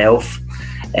himself.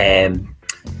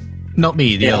 Not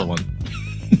me, the other one.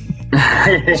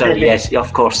 Sorry, yes,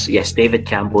 of course, yes, David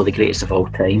Campbell, the greatest of all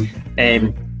time.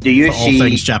 Do you see all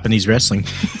things Japanese wrestling?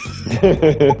 He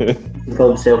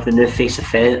called himself the new face of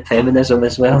feminism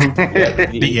as well.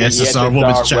 The ESSR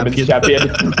Women's Champion.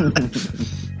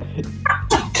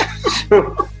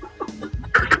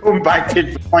 Going back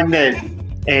to one then,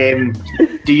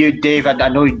 do you, Dave? I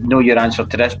know your answer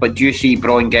to this, but do you see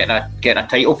Braun getting a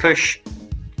title push?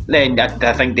 Then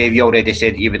I think Dave, you already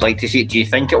said you would like to see it. Do you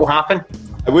think it will happen?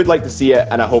 I would like to see it,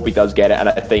 and I hope he does get it, and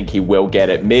I think he will get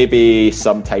it. Maybe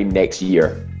sometime next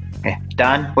year.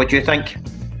 Dan, what do you think?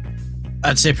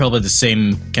 I'd say probably the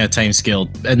same kind of time scale.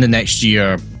 In the next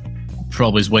year,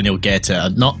 probably is when he'll get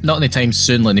it. Not anytime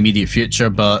soon, like in the immediate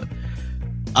future, but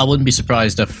I wouldn't be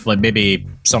surprised if, like, maybe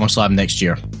SummerSlam next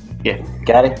year. Yeah,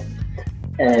 Gary.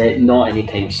 Not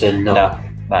anytime soon. No.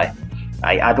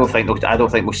 I don't think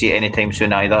we'll see it anytime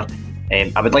soon either.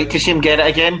 I would like to see him get it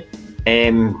again,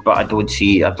 but I'd like to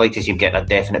see him getting a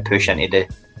definite push into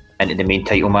the main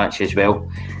title match as well.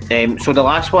 So the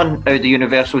last one out of the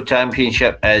Universal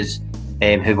Championship is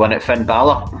who won it, Finn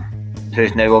Balor,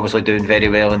 who's now obviously doing very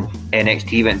well in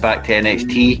NXT, went back to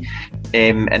NXT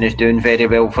and is doing very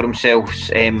well for himself.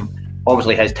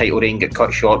 Obviously his title reign got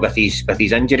cut short with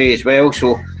his injury as well.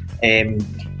 So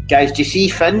guys, do you see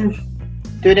Finn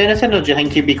doing anything, or do you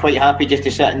think he'd be quite happy just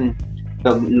to sit and,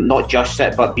 well, not just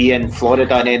sit, but be in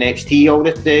Florida and NXT all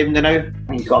the time now?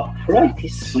 He's got a pretty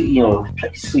sweet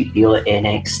deal at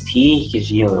NXT, because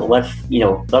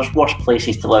there's worse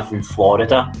places to live than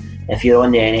Florida. If you're on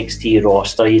the NXT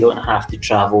roster, you don't have to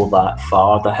travel that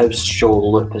far. The house show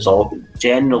loop is all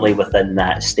generally within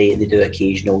that state. They do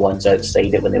occasional ones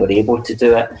outside it when they were able to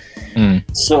do it.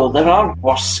 So there are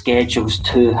worse schedules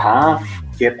to have.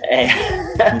 Yep.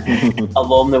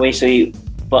 Along the way. So,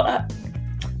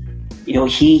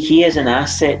 he is an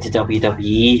asset to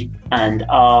WWE, and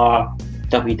are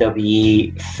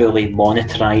WWE fully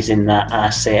monetarising that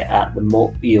asset at the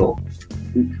moment?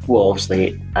 Well,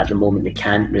 obviously at the moment they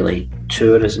can't really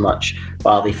tour as much, but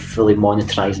are they fully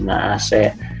monetarising that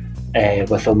asset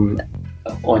with him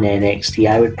on NXT?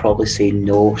 I would probably say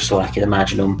no. So I can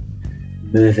imagine him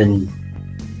moving,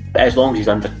 as long as he's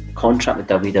under contract with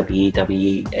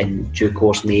WWE in due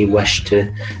course may wish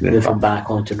to move him back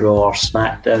onto Raw or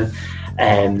SmackDown,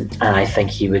 and I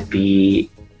think he would be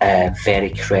a very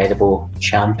credible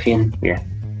champion.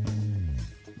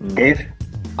 Dave?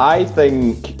 I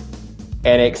think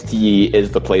NXT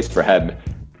is the place for him,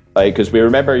 because we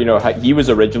remember, he was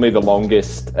originally the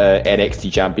longest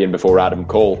NXT champion before Adam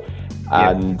Cole,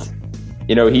 and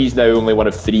he's now only one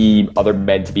of 3 other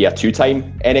men to be a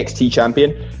 2-time NXT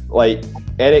champion. Like,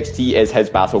 NXT is his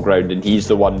battleground, and he's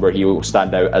the one where he will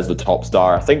stand out as the top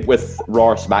star. I think with Raw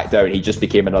or SmackDown, he just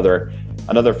became another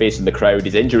face in the crowd.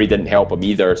 His injury didn't help him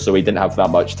either, so he didn't have that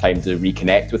much time to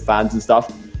reconnect with fans and stuff.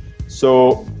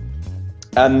 So,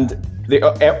 and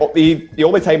the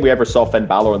only time we ever saw Finn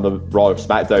Balor on the Raw or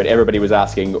SmackDown, everybody was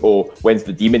asking, when's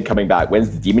the Demon coming back?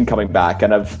 When's the Demon coming back?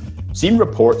 And I've seen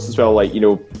reports as well, like,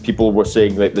 people were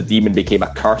saying that the Demon became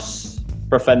a curse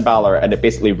for Finn Balor, and it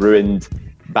basically ruined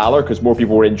Balor because more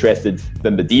people were interested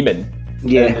than the Demon.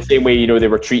 Yeah. In the same way, they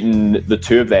were treating the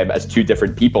two of them as 2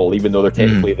 different people, even though they're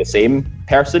technically the same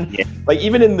person. Yeah. Like,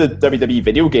 even in the WWE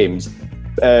video games,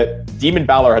 Demon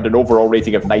Balor had an overall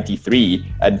rating of 93,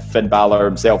 and Finn Balor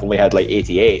himself only had like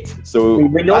 88. So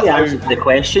we know the answer to the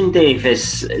question, Dave,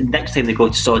 is next time they go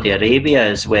to Saudi Arabia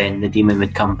is when the Demon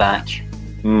would come back.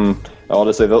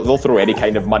 Honestly, they'll throw any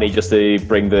kind of money just to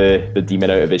bring the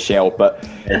Demon out of his shell. But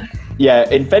yeah,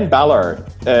 in Finn Balor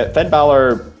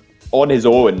on his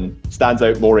own stands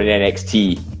out more in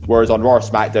NXT, whereas on Raw or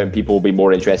SmackDown, people will be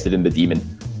more interested in the Demon.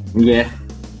 Yeah.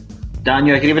 Dan,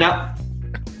 you agree with that?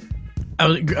 I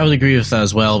would agree with that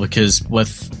as well, because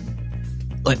with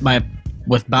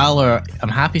Balor, I'm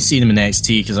happy seeing him in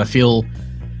NXT because I feel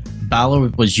Balor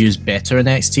was used better in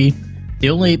NXT. The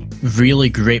only really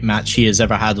great match he has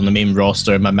ever had on the main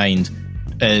roster in my mind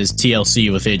is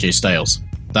TLC with AJ Styles.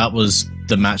 That was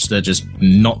the match that just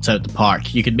knocked out the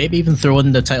park. You could maybe even throw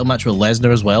in the title match with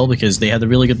Lesnar as well, because they had a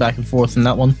really good back and forth in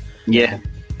that one. Yeah.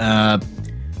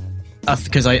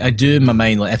 Because I do in my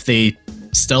mind, like, if they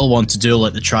still want to do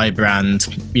like the tri-brand,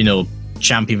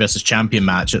 champion versus champion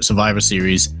match at Survivor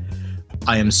Series,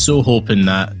 I am so hoping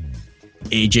that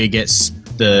AJ gets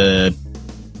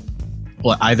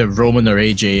either Roman or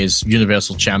AJ is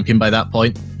Universal Champion by that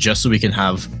point, just so we can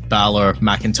have Balor,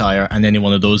 McIntyre, and any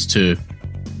one of those two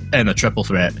in a triple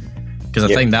threat, because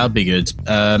I think that would be good.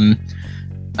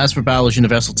 As for Balor's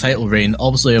Universal title reign,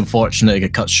 obviously unfortunate it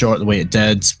got cut short the way it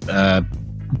did.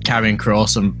 Karrion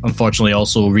Kross, unfortunately,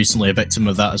 also recently a victim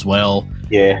of that as well.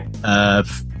 Yeah.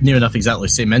 Near enough exactly the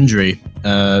same injury.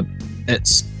 I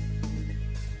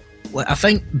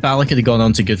think Balor could have gone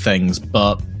on to good things,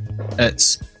 but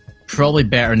it's probably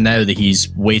better now that he's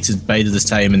bided his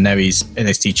time and now he's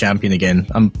NXT champion again.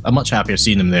 I'm much happier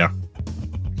seeing him there.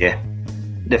 Yeah.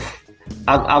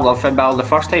 I love Finn Balor. The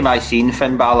first time I seen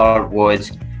Finn Balor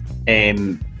was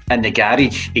in the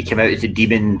garage. He came out as a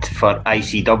Demon for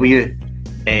ICW,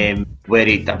 where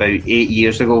he, about 8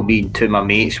 years ago, me and two of my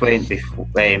mates went before,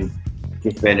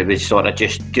 just when it was sort of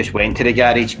just went to the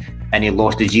garage, and he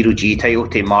lost the 0G title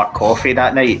to Mark Coffey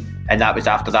that night, and that was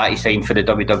after that he signed for the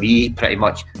WWE. Pretty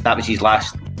much that was the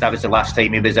last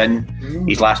time he was in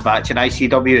his last match in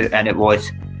ICW, and it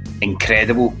was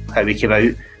incredible how he came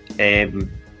out.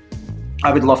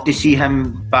 I would love to see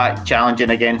him back challenging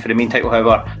again for the main title.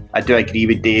 However, I do agree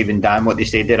with Dave and Dan what they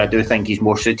said there. I do think he's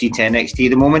more suited to NXT at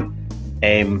the moment.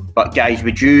 But guys,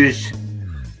 would you,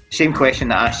 same question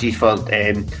that I asked you for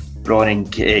Braun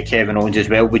and Kevin Owens as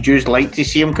well, would you like to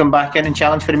see him come back in and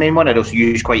challenge for the main one, or else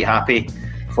you quite happy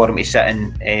for him to sit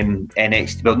in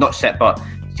NXT, well, not sit, but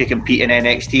to compete in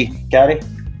NXT? Gary?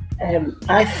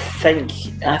 I think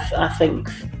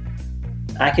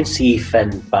I can see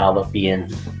Finn Balor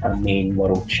being a main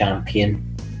world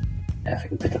champion, if I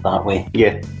can put it that way.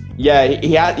 Yeah,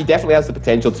 he definitely has the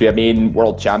potential to be a main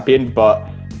world champion, but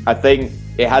I think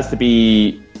it has to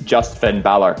be just Finn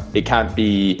Balor. It can't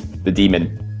be the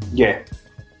Demon. Yeah.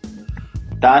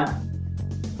 Dan?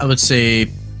 I would say,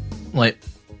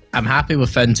 I'm happy with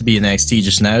Finn to be in NXT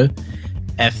just now.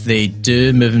 If they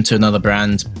do move him to another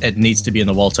brand, it needs to be in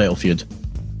the world title feud.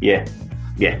 Yeah,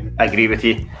 I agree with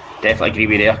you. Definitely agree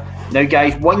with you there. Now,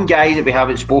 guys, one guy that we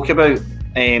haven't spoke about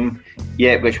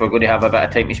yet, which we're going to have a bit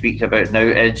of time to speak about now,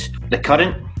 is the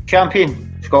current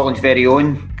champion, Scotland's very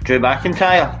own Drew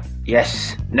McIntyre.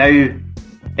 Yes. Now,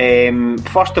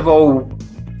 first of all,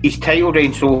 his title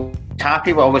reign, so he's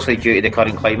happy, well, obviously due to the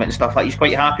current climate and stuff, he's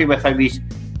quite happy with how he's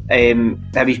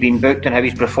been booked and how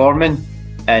he's performing.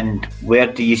 And where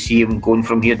do you see him going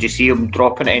from here? Do you see him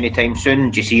dropping it anytime soon?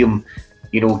 Do you see him,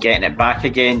 getting it back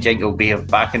again? Do you think he'll be a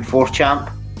back and forth champ?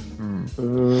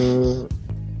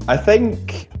 I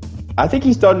think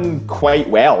he's done quite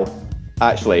well,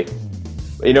 actually.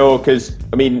 Because,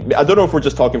 I don't know if we're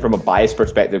just talking from a biased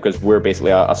perspective, because we're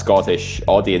basically a Scottish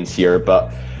audience here,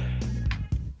 but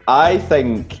I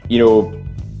think,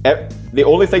 the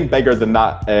only thing bigger than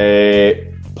that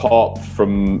pop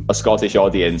from a Scottish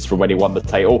audience from when he won the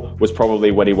title was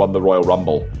probably when he won the Royal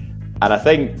Rumble. And I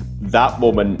think that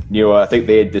moment, I think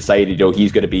they had decided,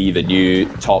 he's going to be the new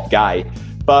top guy.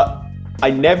 But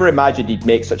I never imagined he'd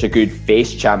make such a good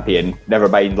face champion, never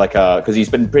mind because he's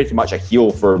been pretty much a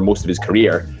heel for most of his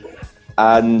career.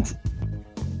 And,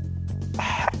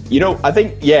 I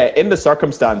think, in the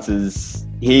circumstances,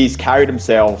 he's carried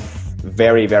himself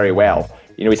very, very well.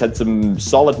 He's had some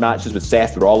solid matches with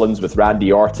Seth Rollins, with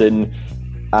Randy Orton,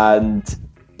 and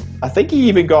I think he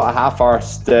even got a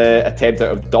half-arsed attempt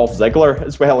out of Dolph Ziggler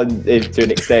as well, to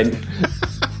an extent.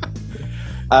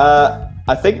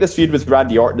 I think this feud with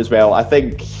Randy Orton as well, I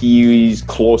think he's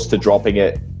close to dropping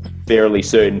it fairly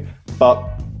soon. But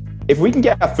if we can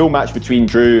get a full match between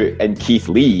Drew and Keith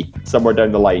Lee somewhere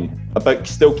down the line, but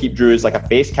still keep Drew as a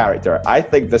face character, I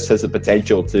think this has the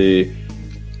potential to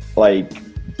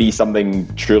be something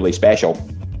truly special.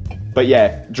 But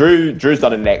yeah, Drew's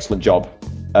done an excellent job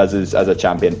as a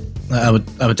champion. I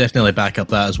would definitely back up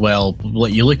that as well.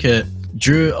 Like, you look at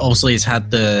Drew, obviously has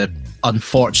had the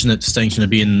unfortunate distinction of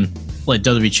being like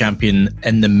WWE champion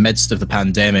in the midst of the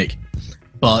pandemic,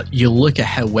 but you look at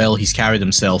how well he's carried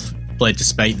himself. Like,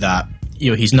 despite that,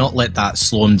 he's not let that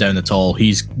slow him down at all.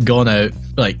 He's gone out,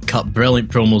 like, cut brilliant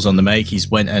promos on the mic. He's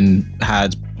went and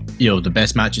had the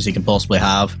best matches he can possibly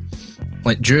have.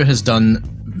 Like, Drew has done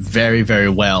very, very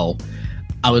well.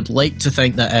 I would like to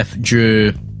think that if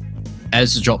Drew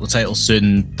is to drop the title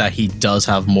soon, that he does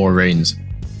have more reigns.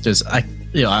 Because I'd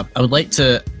like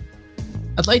to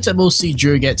most see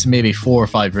Drew get to maybe 4 or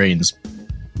 5 reigns.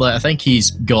 But I think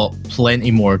he's got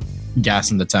plenty more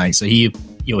gas in the tank, so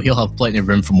he'll have plenty of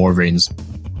room for more reigns.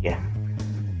 Yeah.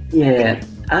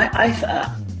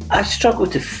 I've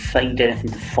struggled to find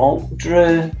anything to fault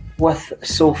Drew with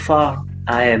so far.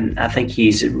 I think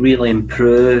he's really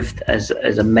improved as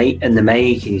a mic in the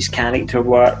mic, his character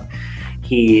work.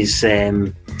 He's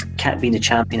been a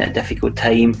champion at a difficult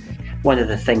time. One of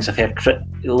the things I've heard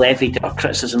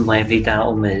criticism levied at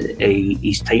him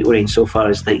his title reign so far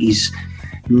is that he's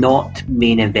not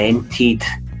main evented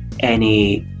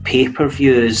any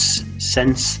pay-per-views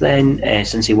since then,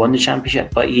 since he won the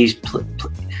championship. But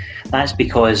that's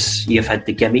because you've had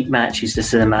the gimmick matches, the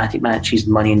cinematic matches,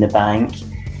 Money in the Bank,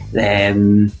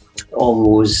 all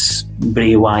those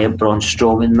Bray Wyatt, Braun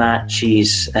Strowman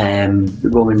matches,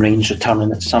 Roman Reigns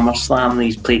returning at SummerSlam.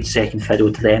 He's played second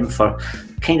fiddle to them for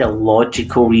kind of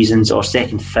logical reasons, or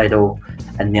second fiddle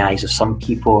in the eyes of some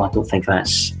people. I don't think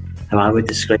that's how I would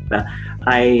describe that.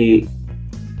 I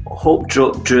hope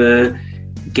Drew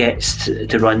gets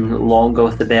to run longer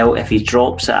with the belt. If he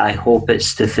drops it, I hope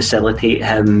it's to facilitate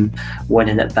him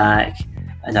winning it back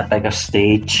in a bigger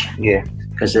stage. Yeah,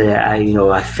 because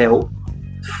I felt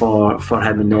for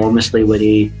him enormously when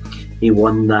he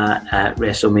won that at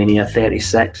WrestleMania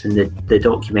 36, and the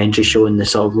documentary showing the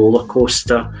sort of roller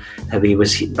coaster, how he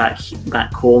was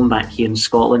back home, back here in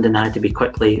Scotland, and had to be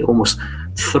quickly almost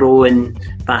thrown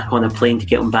back on a plane to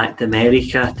get him back to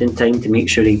America in time to make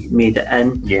sure he made it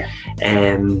in. Yeah.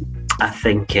 I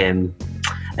think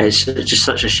it's just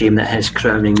such a shame that his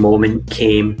crowning moment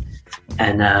came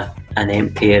in an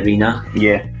empty arena.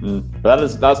 Yeah. But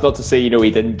that's not to say, he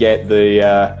didn't get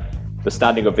the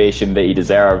standing ovation that he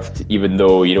deserved, even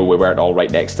though, we weren't all right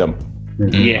next to him.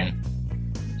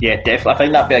 Mm-hmm. Yeah, definitely. I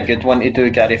think that'd be a good one to do,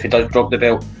 Gary, if he does drop the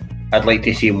belt. I'd like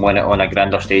to see him win it on a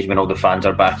grander stage when all the fans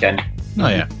are back in. Oh,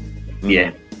 yeah.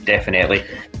 Yeah, definitely.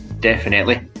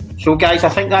 So, guys, I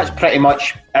think that's pretty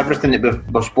much everything that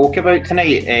we've spoke about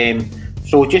tonight.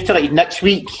 So, just to next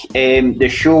week, the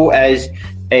show is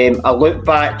a look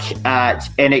back at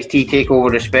NXT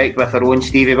TakeOver Respect with our own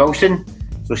Stevie Wilson.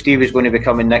 So Stevie's going to be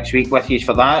coming next week with you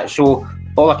for that. So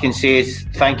all I can say is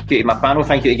thank you to my panel.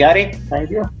 Thank you to Gary. Thank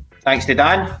you. Thanks to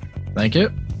Dan. Thank you.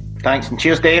 Thanks, and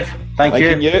cheers, Dave. Thank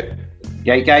you. You.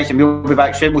 Yeah, guys, and we'll be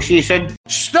back soon. We'll see you soon.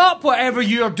 Stop whatever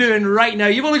you're doing right now.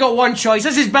 You've only got one choice.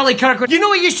 This is Billy Kirkwood. You know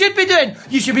what you should be doing?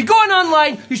 You should be going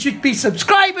online. You should be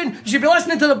subscribing. You should be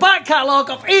listening to the back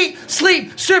catalogue of Eat,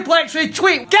 Sleep, Suplex,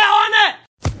 Retweet. Get on it!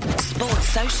 Sports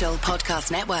Social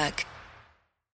Podcast Network.